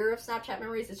first year of Snapchat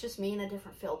memories, it's just me in a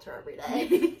different filter every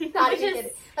day. Not Which even is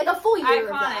kidding. Like a full year of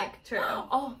that. True.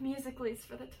 Oh, Musical.ly's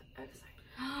for the... Oh,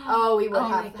 sorry. Oh, we would Oh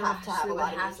my have to gosh, have we a would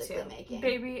lot of have music to. making.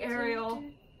 Baby Ariel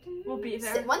will be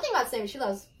there. One thing about Sammy, she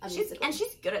loves a musical.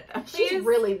 She's good at that. She's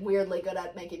really weirdly good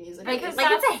at making music. Because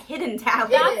Like, it's a hidden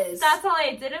talent. It is. That's all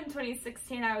I did in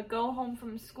 2016. I would go home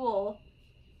from school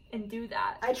and do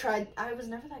that. I tried. I was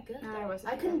never that good. No, though. I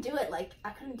wasn't I couldn't do it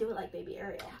like Baby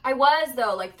Ariel. I was,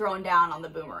 though, like, thrown down on the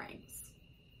boomerangs.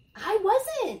 I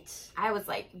wasn't. I was,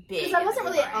 like, big. Because I wasn't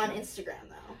really on boomerang. Instagram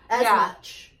though as Yeah.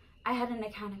 much. I had an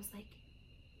account. It was like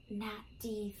Nat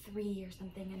D3 or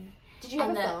something, and Did you have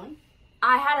And a the- phone?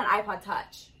 I had an iPod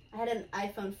Touch. I had an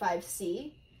iPhone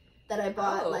 5C that I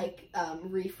bought Oh. like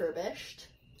refurbished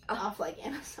off like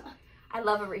Amazon. I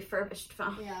love a refurbished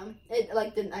phone. Yeah, it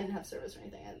like I didn't have service or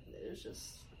anything. It was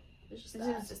just It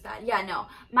that. was just that. Yeah, no.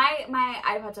 My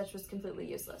iPod Touch was completely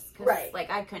useless. 'Cause, Right. like,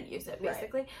 I couldn't use it, Right.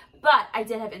 basically. But I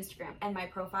did have Instagram, and my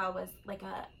profile was, like,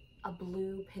 a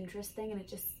blue Pinterest thing, and it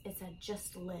said,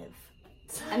 just live.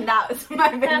 And that was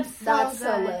my That's That's so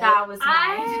so good. lit. That was mine.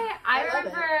 I I love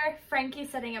remember Frankie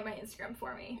setting up my Instagram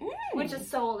for me, which is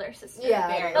so older sister. Yeah,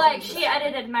 Very Like, she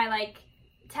edited my, like,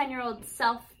 10-year-old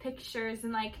self pictures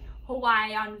in, like,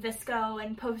 Hawaii on Visco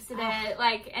and posted it,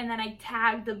 like, and then I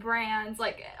tagged the brands,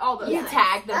 like, all those You things.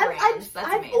 tagged the brands. That's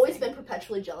I've amazing. always been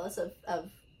perpetually jealous of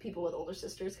people with older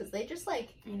sisters because they just like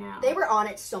I know. they were on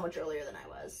it so much earlier than I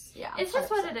was. Yeah. It's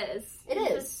just what 100%. it is. It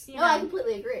It's is. just, you No, I know.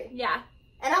 completely agree. Yeah.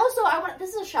 And also, I want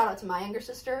this is a shout out to my younger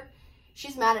sister.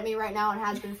 She's mad at me right now and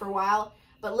has been for a while.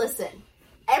 But listen,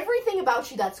 everything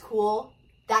about you that's cool,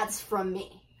 that's from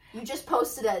me. You just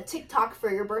posted a TikTok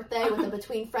for your birthday with a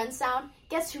Between Friends sound.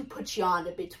 Guess who put you on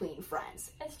to Between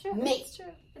Friends? It's true. Me. It's true.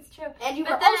 It's true. And you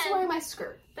But were also then- wearing my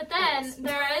skirt. But then Yes.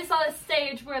 there is a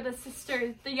stage where the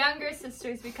younger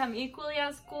sisters become equally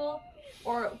as cool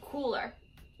or cooler.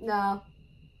 No.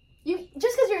 You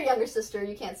just because you're a younger sister,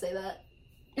 you can't say that.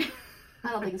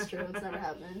 I don't think it's true. It's never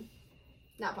happening.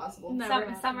 Not possible. No.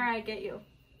 Summer, I get you.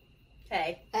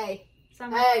 Hey. Hey.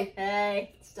 Summer. Hey.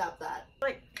 Hey. Stop that.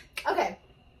 Like- Okay.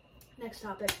 Next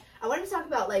topic. I wanted to talk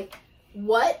about, like,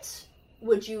 what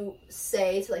would you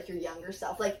say to, like, your younger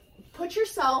self? Like, put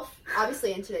yourself,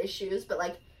 obviously, in today's shoes, but,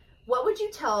 like, what would you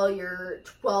tell your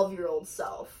 12-year-old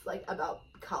self, like, about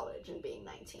college and being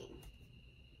 19?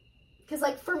 Because,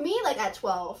 like, for me, like, at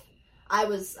 12, I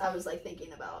was like,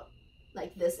 thinking about,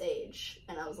 like, this age,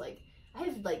 and I was like, I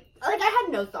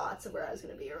had no thoughts of where I was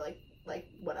going to be or, like,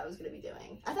 what I was going to be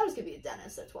doing. I thought I was going to be a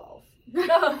dentist at 12.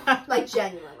 Like,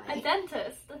 genuinely. A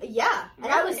dentist. Yeah, and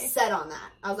I was Really? set on that.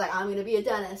 I was like, I'm gonna be a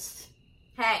dentist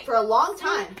Hey. for a long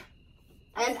time.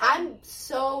 And I'm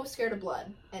so scared of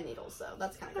blood and needles, so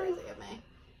that's kind of crazy of me.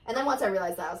 And then once I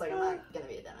realized that, I was like, I'm not gonna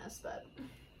be a dentist, but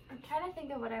I'm trying to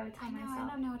think of what I would tell I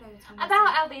myself. don't know what I would tell myself.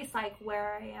 About at least like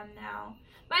where I am now.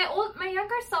 My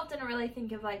younger self didn't really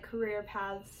think of like career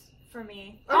paths for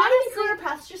me. or not even career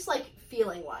paths, just like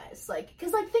feeling wise, like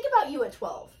because like think about you at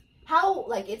 12. How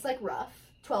like it's like rough.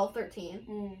 12,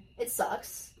 13. It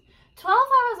sucks. 12,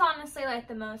 I was honestly like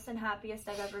the most and happiest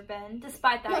I've ever been,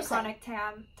 despite the No, same. iconic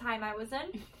time I was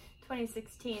in,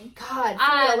 2016. God,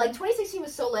 for real, like 2016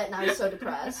 was so lit and I was so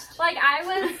depressed. Like I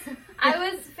I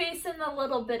was facing a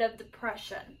little bit of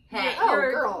depression. Hey,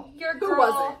 girl. Your Who girl.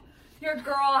 wasn't? Your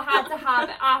girl had to have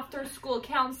after-school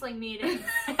counseling meetings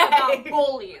about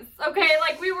bullies. Okay,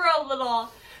 like we were a little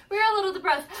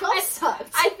depressed. 12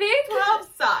 sucked. I think 12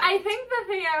 sucks. I think the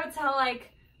thing I would tell like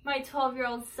my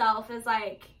 12-year-old self is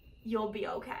like, you'll be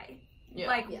okay. Yeah.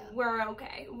 Like we're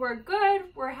okay. We're good.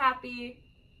 We're happy.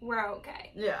 We're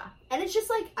okay. Yeah. And it's just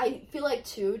like, I feel like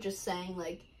too, just saying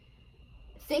like,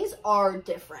 things are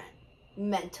different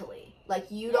mentally.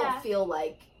 Like you don't feel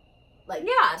like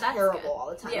that's terrible good. all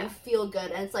the time. Yeah. You feel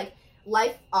good, and it's like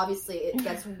life. Obviously, it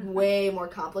gets way more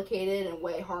complicated and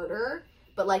way harder,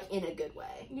 but like in a good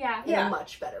way. Yeah. In a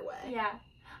much better way. Yeah.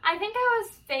 I think I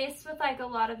was faced with like a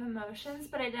lot of emotions,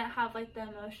 but I didn't have like the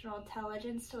emotional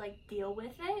intelligence to like deal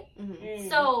with it. Mm-hmm.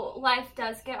 So life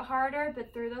does get harder,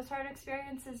 but through those hard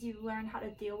experiences, you learn how to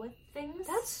deal with things.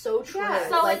 That's so true. Yeah.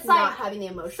 So like it's not like- having the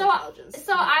emotional intelligence.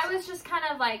 So I was just kind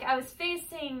of like, I was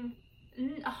facing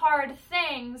hard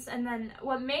things, and then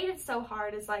what made it so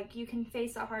hard is like you can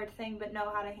face a hard thing but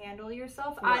know how to handle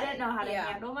yourself. Right. I didn't know how to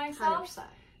handle myself. 100%.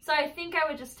 So I think I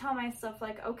would just tell myself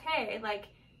like, okay, like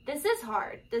this is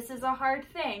hard. This is a hard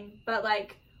thing, but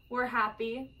like we're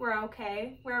happy, we're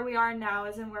okay. Where we are now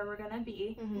isn't where we're gonna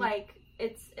be. Mhm. Like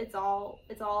it's all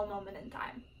a moment in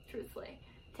time, truthfully.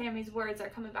 Tammy's words are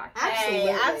coming back to me. Absolutely.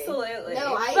 Hey, absolutely.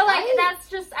 No, But like that's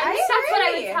just I think that's what I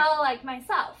agree. would tell like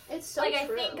myself. It's so like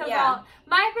true. I think Yeah. about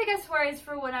my biggest worries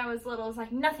for when I was little is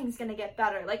like nothing's gonna get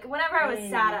better. Like whenever I was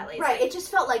sad at least. Right, it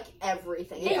just felt like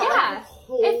everything. It Yeah. felt like your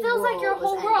whole It feels like your world was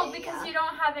whole world ending, because yeah. you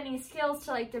don't have any skills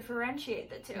to like differentiate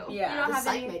the two. Yeah. You don't the have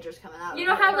psych any major's coming out. you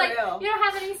of don't it. have For like real. you don't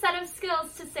have any set of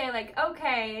skills to say like,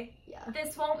 okay, Yeah.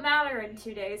 this won't matter in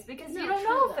 2 days because No, you don't true,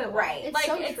 know if though. it will. Right. It's Like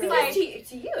so it's true. like to you,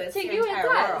 it's to your you it entire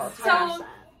does. world. So-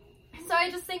 100%. So I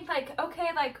just think like, okay,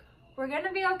 like we're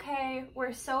gonna be okay.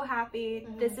 We're so happy.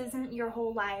 Mhm. This isn't your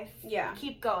whole life. Yeah.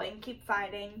 Keep going. Keep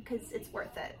fighting because it's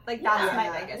worth it. Like Yeah. that's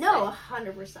my biggest. No, thing.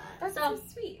 100%. That's So- so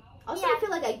sweet. Also, Yeah. I feel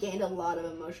like I gained a lot of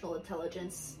emotional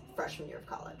intelligence freshman year of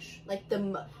college. Like Yeah.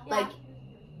 like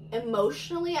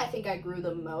emotionally, I think I grew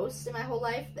the most in my whole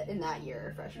life in that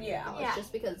year, freshman year of Yeah. college. Yeah.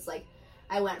 Just because like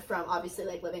I went from obviously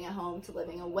like living at home to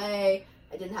living away.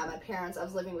 I didn't have my parents. I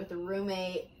was living with a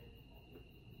roommate,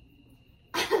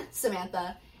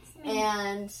 Samantha,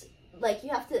 and like you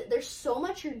have to. There's so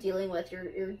much you're dealing with.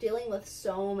 You're dealing with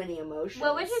so many emotions.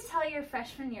 What would you tell your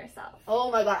freshman year self? Oh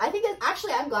my god! I think that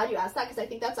actually, I'm glad you asked that because I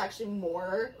think that's actually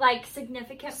more Like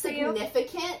significant for you?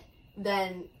 significant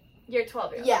than Your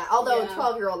 12-year-old. yeah. Although Yeah.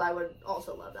 12-year-old, I would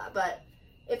also love that. But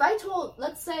if I told,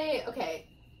 let's say, okay,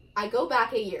 I go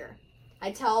back a year.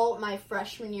 I tell my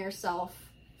freshman year self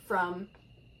from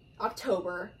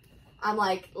October, I'm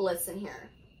like, listen here,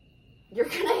 you're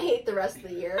gonna hate the rest of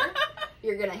the year.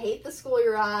 You're gonna hate the school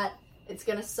you're at. It's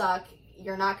gonna suck.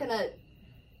 You're not gonna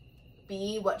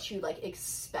be what you like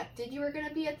expected you were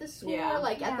gonna be at this school, Yeah.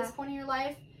 like at Yeah. this point in your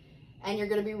life, and you're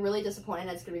gonna be really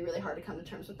disappointed. It's gonna be really hard to come to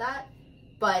terms with that.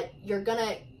 But you're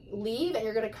gonna leave and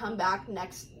you're gonna come back the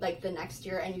next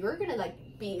year, and you're gonna like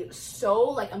be so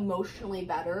like emotionally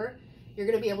better. You're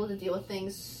gonna be able to deal with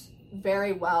things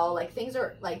very well. Like things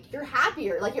are like you're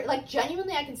happier. Like you're like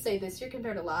genuinely, I can say this year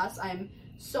compared to last, I'm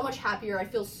so much happier. I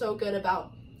feel so good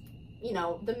about, you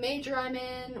know, the major I'm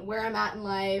in, where I'm at in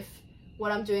life,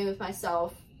 what I'm doing with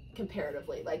myself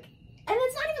comparatively. Like, and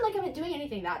it's not even like I'm doing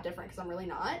anything that different because I'm really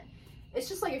not. It's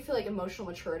just like I feel like emotional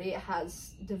maturity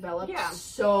has developed Yeah.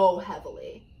 so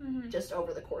heavily Mm-hmm. just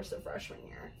over the course of freshman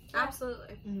year.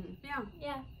 Absolutely. Mm-hmm. Yeah.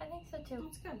 Yeah, I think so too.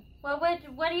 That's good.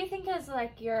 What do you think is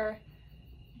like your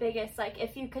biggest, like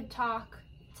if you could talk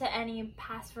to any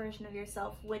past version of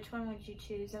yourself, which one would you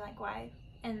choose and like why?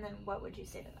 And then what would you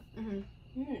say to them?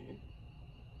 Mm-hmm.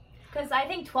 Because I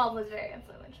think 12 was very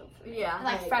influential for me. Yeah, And,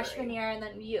 like I freshman agree. year and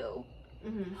then you.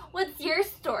 Mm-hmm. What's your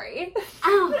story?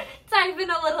 Oh, Dive in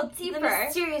a little the deeper.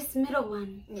 mysterious middle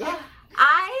one. Yeah.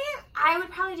 I would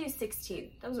probably do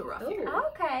 16. That was a rough year. I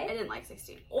Okay. didn't like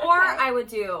 16. Or Okay. I would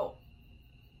do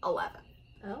 11.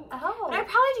 Oh. But I'd Oh.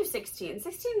 probably do 16.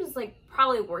 16 was like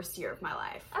probably worst year of my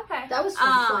life. Okay. That was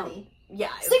 2020. Yeah.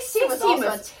 16 was 16 also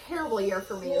a terrible year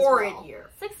for me as horrid well. year.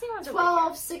 16 was a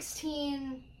 12,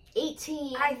 16,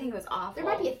 18. I think it was awful. there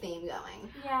might be a theme going.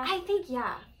 Yeah. I think,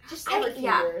 yeah. Just every few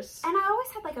years. And I always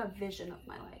had like a vision of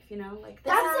my life, you know? Like,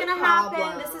 this That's is the gonna happen,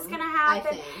 problem, this is gonna I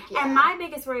happen. think, yeah. And my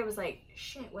biggest worry was like,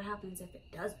 shit, what happens if it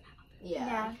doesn't happen?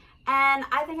 yeah. And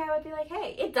I think I would be like,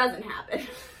 hey, it doesn't happen.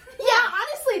 Yeah,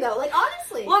 honestly though, like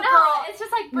honestly. Look, No, girl, it's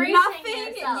just like bracing nothing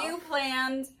yourself. you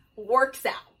planned works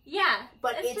out. Yeah.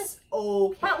 but it's it's just-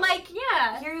 okay. But like,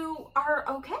 Yeah. you are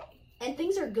okay. and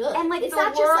things are good. And like it's the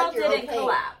not world just like you're didn't okay.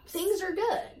 collapse. Things are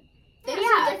good. Things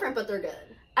are different, but they're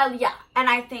good. Yeah, and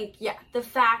I think, the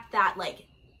fact that, like,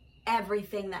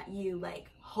 everything that you, like,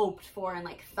 hoped for and,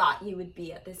 like, thought you would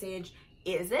be at this age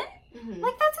isn't,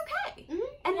 like, that's okay.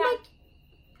 And, like,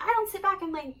 I don't sit back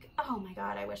and, like, oh, my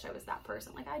God, I wish I was that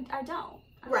person. Like, I don't.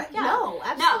 Right. Like, No,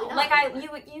 absolutely not.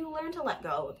 Like, you learn to let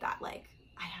go of that, like,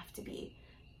 I have to be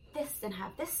this and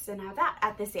have that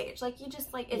at this age. Like, you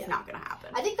just, like, it's not gonna happen.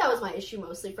 I think that was my issue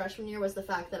mostly freshman year, was the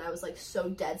fact that I was, like, so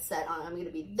dead set on I'm gonna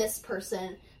be this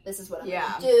person, this is what I'm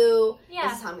gonna do,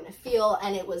 this is how I'm gonna feel,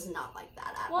 and it was not like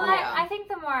that at all. Well, I think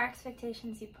the more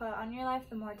expectations you put on your life,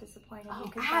 the more disappointed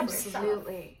you can find yourself.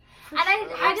 Absolutely. And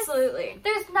I just,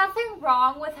 there's nothing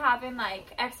wrong with having,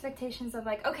 like, expectations of,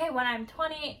 like, okay, when I'm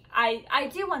 20, I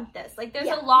do want this. Like, there's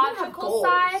a logical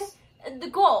side. The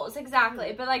goals,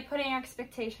 exactly. But, like, putting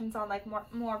expectations on, like,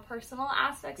 more personal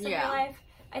aspects of your life,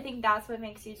 I think that's what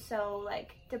makes you so,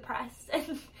 like, depressed and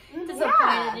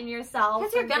disappointed in yourself.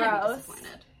 Because you're gonna be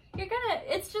disappointed.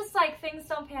 It's just, like, things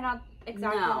don't pan out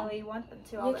exactly the way you want them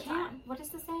to all the time. What is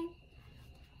the saying?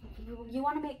 You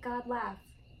want to make God laugh.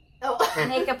 Oh.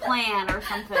 Make a plan or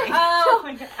something. Oh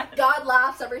my God. God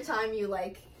laughs every time you,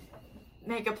 like,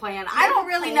 make a plan. I don't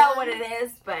really know what it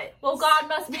is, but... Well, God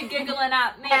must be giggling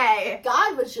at me. Hey.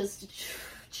 God was just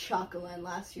chuckling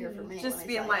last year for me. Just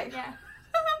being like...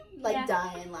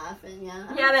 dying laughing,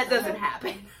 Yeah, that doesn't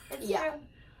happen. It's true.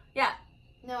 Yeah.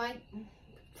 No,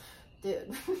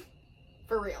 dude.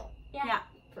 For real. Yeah.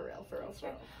 For real. True.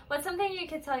 What's something you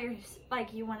could tell you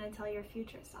want to tell your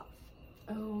future self?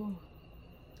 Oh.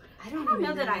 I don't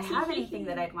know that I have anything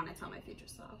that I'd want to tell my future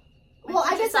self. Well,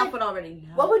 I guess I would already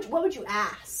know. What would you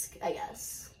ask, I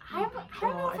guess? I don't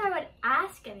know if I would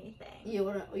ask anything. You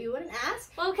wouldn't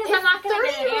ask? Well, because I'm not going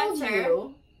to get an answer.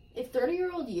 If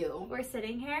 30-year-old you... We're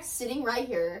sitting here? Sitting right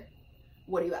here,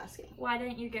 what are you asking? Why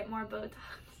didn't you get more Botox?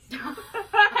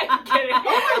 I'm kidding.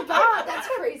 Oh my God, that's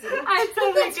crazy. I'm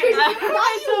totally kidding. Why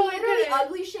are you literally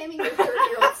ugly shaming your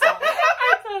 30-year-old self?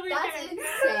 I'm totally That's kidding.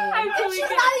 insane. I'm And totally she's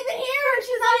kidding. not even here.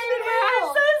 She's not even here. I'm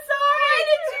so sorry. Why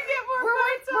didn't you get more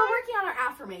Botox? We're working on our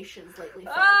affirmations lately,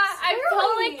 folks. I'm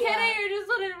totally kidding. You're just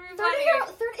wanting to be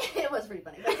funny. It was pretty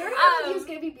funny. But 30-year-old you is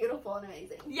going to be beautiful and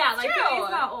amazing. Yeah, like True. he's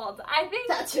not old. I think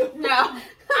That too. No.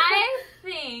 I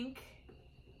think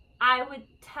I would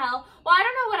tell. Well, I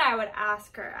don't know what I would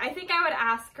ask her. I think I would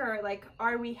ask her, like,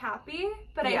 are we happy?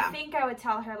 But I think I would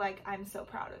tell her, like, I'm so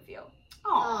proud of you.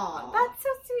 Aw, that's so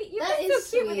sweet. You've That been is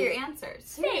so cute with sweet. your answers.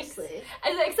 Seriously.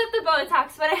 Except the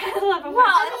Botox, but I had a love of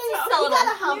Well, you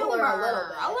gotta humble her a little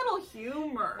bit. A little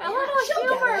humor. A little She'll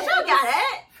humor. get it. She'll get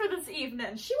it. For this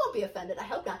evening. She won't be offended. I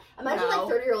hope not. Imagine like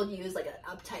 30-year-old you is like an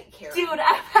uptight Karen. Dude,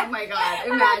 Oh my God,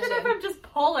 imagine if I'm just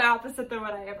polar opposite than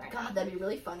what I am right now. God, that'd be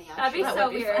really funny. That'd be Actually. so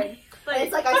would be weird. funny. And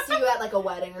it's like I see you at like a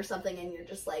wedding or something, and you're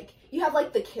just like you have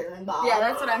like the Karen bob. Yeah,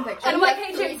 that's what I'm picturing. And And you like, have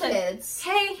hey, 3 Jameson. kids.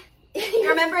 Hey, You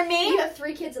remember me? You have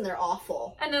 3 kids and they're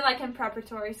awful. And they're like in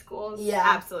preparatory schools. Yeah,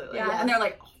 Absolutely. Yeah. And they're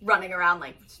like running around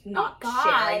like not Oh, God.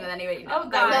 sharing with anybody. No, Oh,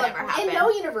 that God. would No, never happen. in no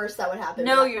universe that would happen.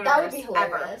 No That would universe, be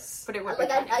hilarious. ever. But it would like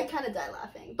be funny. I'd kind of die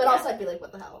laughing, but also I'd be like,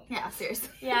 what the hell? Yeah, seriously.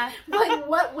 Yeah. Like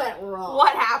what went wrong?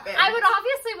 What happened? I would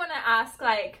obviously want to ask,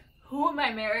 like, who am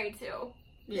I married to?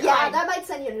 Yeah, that might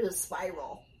send you into a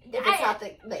spiral if it's not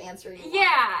the answer you want.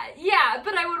 Yeah,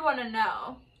 but I would want to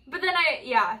know. But then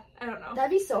I don't know.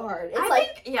 That'd be so hard. It's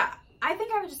I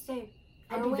think I would just say,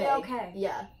 I'd are be we vague. okay?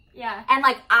 Yeah. Yeah. And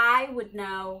like, I would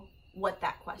know what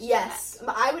that question Yes.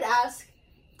 I would ask,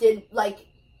 did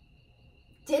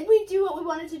we do what we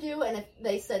wanted to do? And if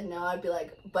they said no, I'd be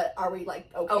like, but are we like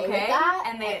okay with that?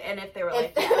 And if they were If,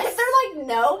 like, if they're like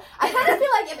no, I kind of feel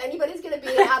like if anybody's gonna be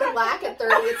out of whack at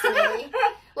 30, it's me.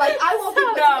 Like I won't be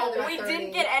put together no, at we 30.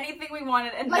 didn't get anything we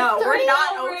wanted, and Like, no, 30, we're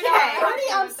not we're okay. not. 30,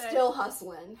 I'm with it. still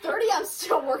hustling. 30, I'm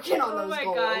still working on Oh those my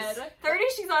goals. God. 30,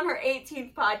 she's on her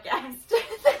 18th podcast. 30,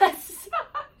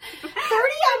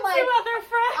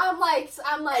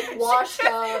 I'm like washed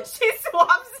up. She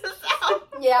swaps us out.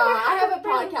 Yeah, I have a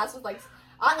podcast with like.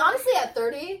 Honestly, at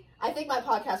 30, I think my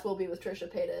podcast will be with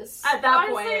Trisha Paytas. At that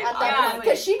Honestly, point, At that point,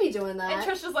 because she'd be doing And that.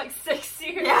 Trisha's like 6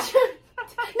 years. Yeah.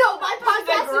 No, my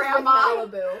podcast is with grandma.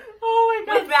 Malibu. Oh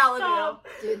my God. with Malibu. Stop.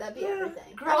 Dude, that'd be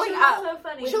everything. Growing That's up. so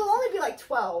funny. She'll only be like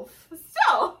 12.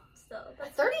 Still.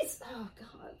 30's, oh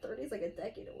god, 30's like a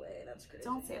decade away. That's crazy.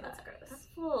 Don't say that. That's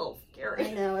a little scary.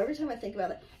 I know, every time I think about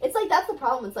it. It's like, that's the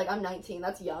problem. It's like, I'm 19.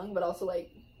 That's young, but also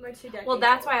like. We're 2 decades. Well,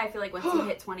 that's why I feel like once you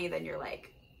hit 20, then you're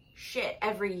like, shit,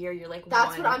 every year you're like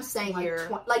That's one what I'm saying. year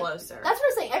Like, closer. That's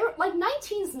what I'm saying. Like,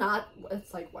 19's not,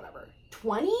 it's like, whatever.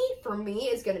 20, for me,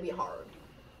 is going to be hard.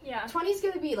 Yeah. 20's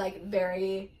going to be like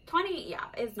very. 20, yeah,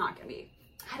 it's not going to be.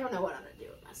 I don't know what I'm going to do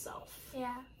with myself.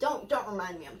 Yeah. Don't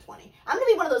remind me I'm 20. I'm gonna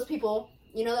be one of those people,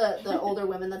 you know, the older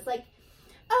women that's like,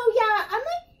 oh yeah, I'm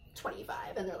like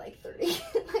 25, and they're like 30.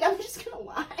 Like, I'm just gonna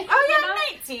lie. Oh yeah,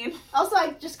 I'm 19. Also,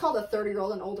 I just called a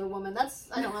 30-year-old an older woman.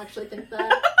 I don't actually think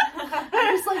that.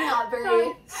 I'm just like not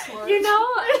very smart. You know,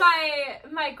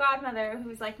 my godmother,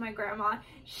 who's like my grandma,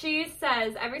 she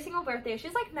says every single birthday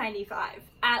she's like 95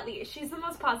 at least. She's the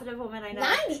most positive woman I know.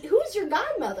 90? Who's your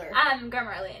godmother?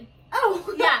 Grandma Arlene.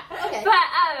 Oh Yeah. Okay.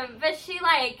 But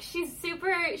she's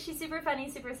super funny,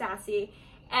 super sassy.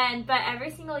 But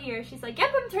every single year she's like, yep,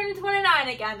 I'm turning 29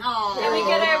 again. Aww. And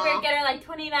we get her like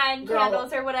 29 Girl,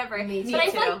 candles or whatever. me But I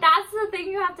too. feel like that's the thing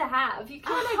you have to have. You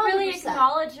can't like really 100%.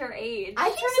 acknowledge your age. I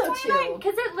think so too.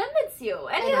 Because it limits you.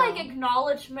 Any know. like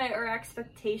acknowledgement or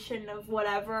expectation of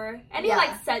whatever, any Yeah.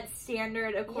 like set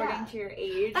standard according Yeah. to your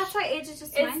age. That's why age is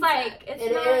just it's mindset. like it's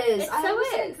It not, is. It I so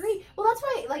 100% is. agree. Well, that's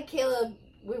why, like, Caleb,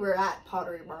 we were at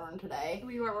Pottery Barn today.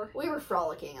 We were. We were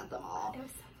frolicking at them all. It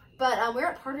was But we were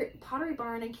at Pottery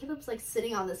Barn, and Caleb's like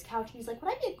sitting on this couch, and he's like,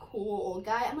 would I be a cool old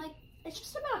guy? I'm like, it's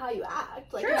just about how you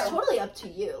act. Like, it's True. totally up to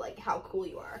you, like, how cool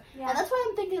you are. Yeah. And that's why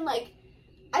I'm thinking, like,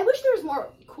 I wish there was more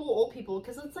cool old people,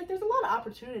 because it's like, there's a lot of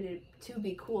opportunity to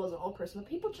be cool as an old person, but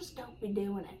people just don't be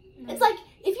doing it. Mhm. It's like,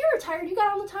 if you're retired, you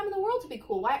got all the time in the world to be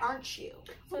cool. Why aren't you?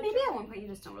 Well, maybe at one point you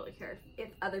just don't really care if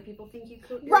other people think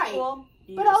you're Right. cool.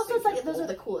 You But just also, think it's like, you're those cool. are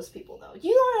the coolest people, though.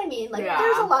 You know what I mean? Like, Yeah.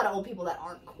 there's a lot of old people that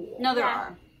aren't cool. No, there Yeah.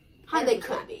 are. And they 100%.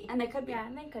 could be. And they could be. Yeah,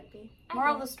 and they could be.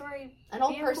 Moral of the story, An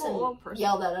old be a person, cool old person.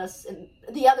 yelled at us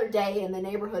the other day in the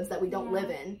neighborhoods that we don't Yeah. live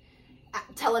in,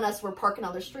 telling us we're parking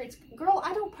on their streets. Girl,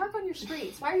 I don't park on your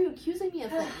streets. Why are you accusing me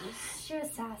of things? She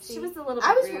was sassy. She was a little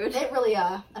I bit was. rude. It really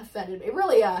offended me. It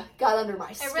really got under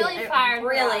my skin. It really fired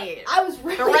her up. Really. I was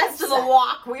really The rest of the upset.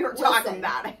 walk, we were Listen. talking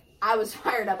about it. I was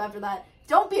fired up after that.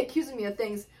 Don't be accusing me of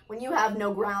things when you have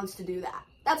no grounds to do that.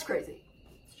 That's crazy.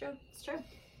 It's true. It's true.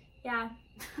 Yeah.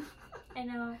 I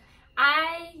know.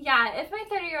 If my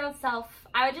 30-year-old self,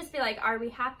 I would just be like, are we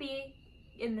happy?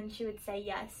 And then she would say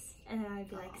yes. And then I'd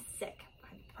be like, sick.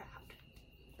 I'm proud.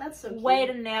 That's so cute. Way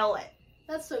to nail it.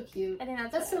 That's so cute. I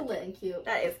think That's so what lit and cute.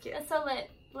 That is cute. It's so lit.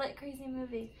 Lit crazy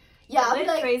movie. Yeah, I'll be Lit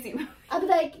like, crazy. to my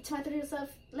 30-year-old self,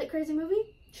 lit crazy movie.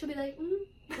 She'll be like,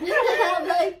 I'll be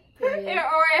like, period.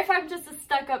 Or if I'm just a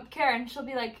stuck-up Karen, she'll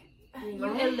be like, you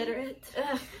Right. illiterate.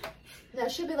 No,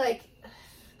 she'll be like,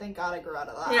 thank God I grew out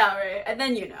of that. Yeah, right. And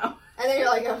then you know. And then you're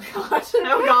like, oh God.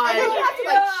 Oh God. And then you have to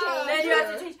like change. Then you have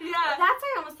to your- change. Yeah. That's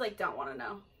why I almost like don't want to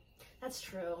know. That's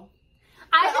true.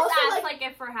 I But just also, asked, like,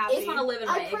 if we're happy. I just want to live in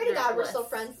my I pray to God we're ignorance still bliss.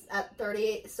 friends at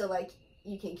 38, so like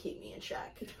you can keep me in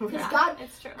check. Because Yeah, God,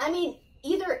 it's true. I mean,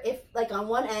 either if like on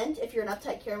one end, if you're an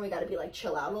uptight Karen, we got to be like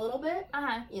chill out a little bit.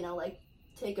 Uh-huh. You know, like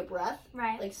take a breath,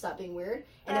 Right. like stop being weird.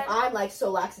 And if Right. I'm like so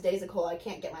lackadaisical, I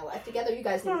can't get my life together. You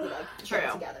guys need to be like True. get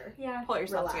it together. Yeah. Pull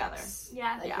yourself Relax.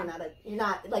 Yeah. Like Yeah. you're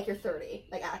not like you're 30.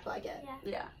 Like act like it. Yeah.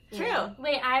 Yeah. You True. know?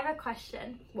 Wait, I have a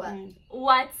question. What? Mm.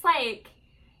 What's like,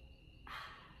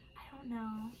 I don't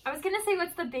know. I was gonna say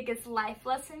what's the biggest life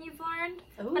lesson you've learned,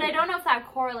 but I don't know if that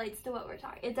correlates to what we're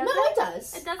talking. It No, doesn't. it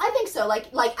does. It doesn't? I think so. Like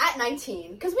at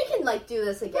 19, because we can like do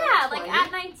this again. Yeah, at like 20.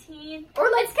 at 19. Or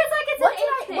like It's because like it's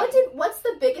an age thing. what's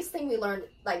the biggest thing we learned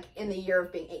like in the year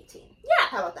of being 18? Yeah,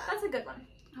 How about that? that's a good one.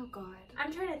 Oh God.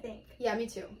 I'm trying to think. Yeah, me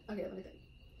too. Okay, let me think.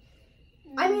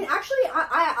 I mean, actually,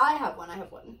 I have one.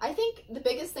 I think the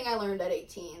biggest thing I learned at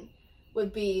 18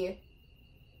 would be,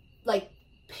 like,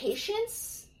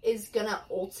 patience is gonna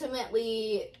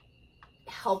ultimately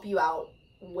help you out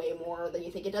way more than you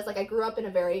think it does. Like, I grew up in a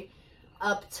very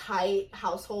uptight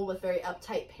household with very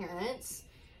uptight parents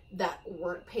that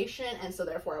weren't patient, and so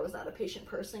therefore I was not a patient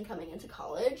person coming into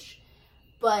college.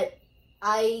 But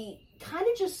I kind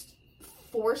of just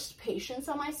forced patience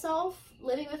on myself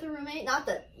living with a roommate. Not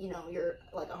that, you know, you're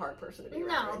like a hard person to be around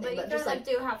or No, anything, but you just like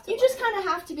do have to. you just kind of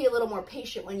have to be a little more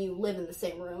patient when you live in the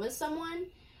same room as someone.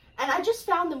 And I just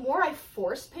found the more I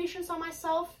forced patience on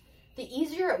myself, the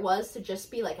easier it was to just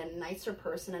be like a nicer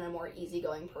person and a more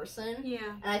easygoing person. Yeah.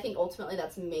 And I think ultimately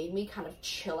that's made me kind of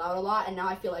chill out a lot. And now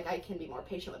I feel like I can be more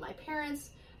patient with my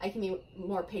parents. I can be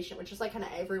more patient with just like kind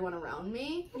of everyone around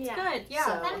me. That's Yeah. good. Yeah.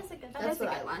 So, That is a good. That That's is a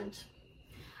what good I one. learned.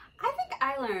 I think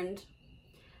I learned,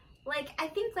 like, I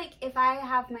think, like, if I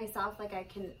have myself, like, I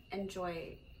can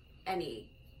enjoy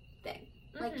anything.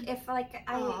 Like, Mhm. if, like,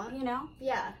 Aw. you know,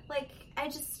 Yeah. like,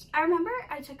 I remember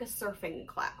I took a surfing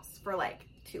class for, like,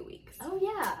 2 weeks. Oh,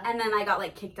 yeah. And then I got,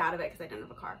 like, kicked out of it because I didn't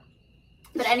have a car.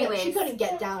 But She anyways. couldn't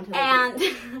get down to the And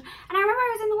beach. and I remember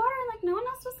I was in the water and, like, no one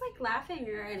else was, like, laughing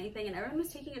or anything. And everyone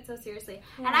was taking it so seriously.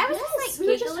 And I was Yes, just, we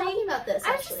like, were just giggling. talking about this,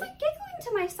 I was actually. just, like, giggling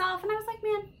to myself. And I was like,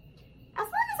 man, as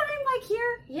long as I'm, like,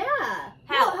 here, Yeah.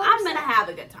 hell, No, I'm 100%. gonna have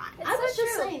a good time. I was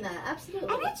saying that. Absolutely.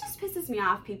 And it just pisses me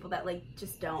off, people that, like,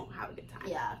 just don't have a good time.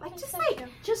 Yeah. Like, just, so like, true.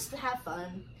 Just have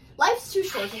fun. Life's too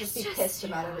short to just be It's pissed just-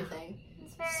 about yeah. everything.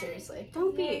 It's very, Seriously.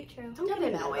 don't very be, true. don't Don't get be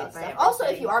mad annoyed about by stuff. everything. Also,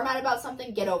 if you are mad about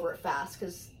something, get over it fast,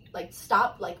 because, like,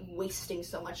 stop, like, wasting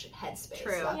so much headspace.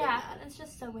 True. Stop being Yeah, mad. it's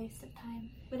just a waste of time.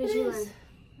 What did It you is. learn?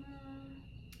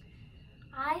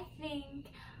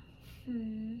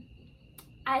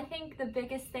 I think the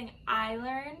biggest thing I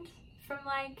learned from,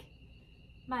 like,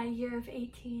 my year of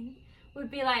 18 would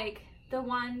be, like, the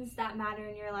ones that matter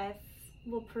in your life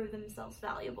will prove themselves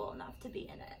valuable enough to be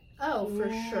in it. Oh,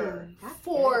 for sure. That's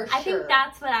For good. sure. I think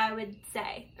that's what I would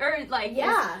say. Or, like,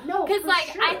 Yeah, no, because, for like,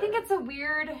 sure. I think it's a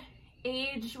weird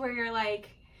age where you're, like,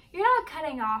 you're not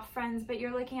cutting off friends, but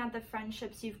you're looking at the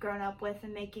friendships you've grown up with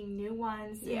and making new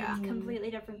ones Yeah. in a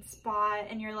completely different spot,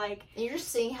 and you're like, And you're just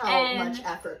seeing how And- much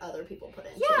effort other people put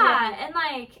into yeah, and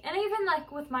like, and even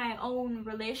like with my own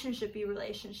relationship,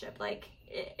 like,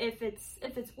 if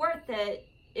it's worth it,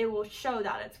 it will show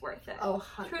that it's worth it. Oh,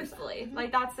 100%. Truthfully, Mhm.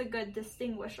 like, that's a good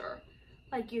distinguisher.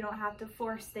 Like, you don't have to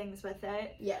force things with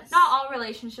it. Yes. Not all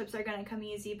relationships are gonna come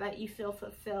easy, but you feel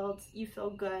fulfilled, you feel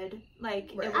good,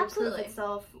 like, Right. it will Absolutely. prove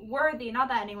itself worthy. Not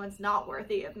that anyone's not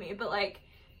worthy of me, but like,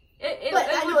 it But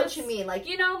I will know what just- you mean. Like,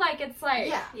 you know, like, it's like,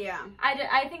 yeah. Yeah.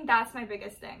 I think that's my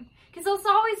biggest thing. Because it's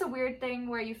always a weird thing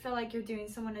where you feel like you're doing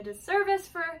someone a disservice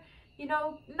for, you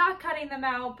know, not cutting them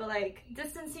out, but like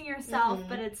distancing yourself. Mhm.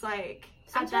 But it's like,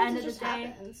 Sometimes at the end it of the just day,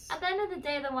 happens. at the end of the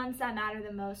day, the ones that matter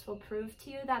the most will prove to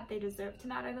you that they deserve to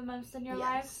matter the most in your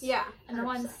life. Yes. Yeah. And the 100%.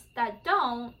 ones that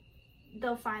don't,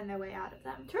 they'll find their way out of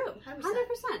them. True. 100%.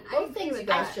 100%. I Both agree things with you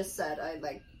guys that. just said, I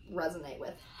like resonate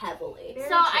with heavily. Very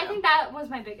So I true. think that was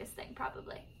my biggest thing,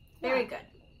 probably. Very Yeah. good.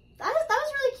 That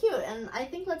was really cute, and I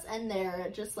think let's end there.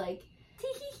 Just like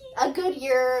a good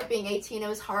year being 18. It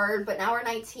was hard, but now we're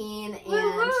 19, and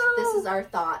Woo-hoo! this is our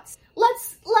thoughts.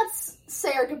 Let's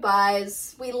say our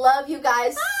goodbyes. We love you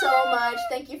guys so much.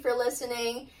 Thank you for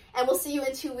listening, and we'll see you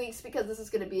in 2 weeks because this is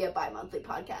going to be a bi-monthly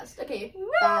podcast. Okay,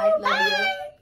 bye. Love you.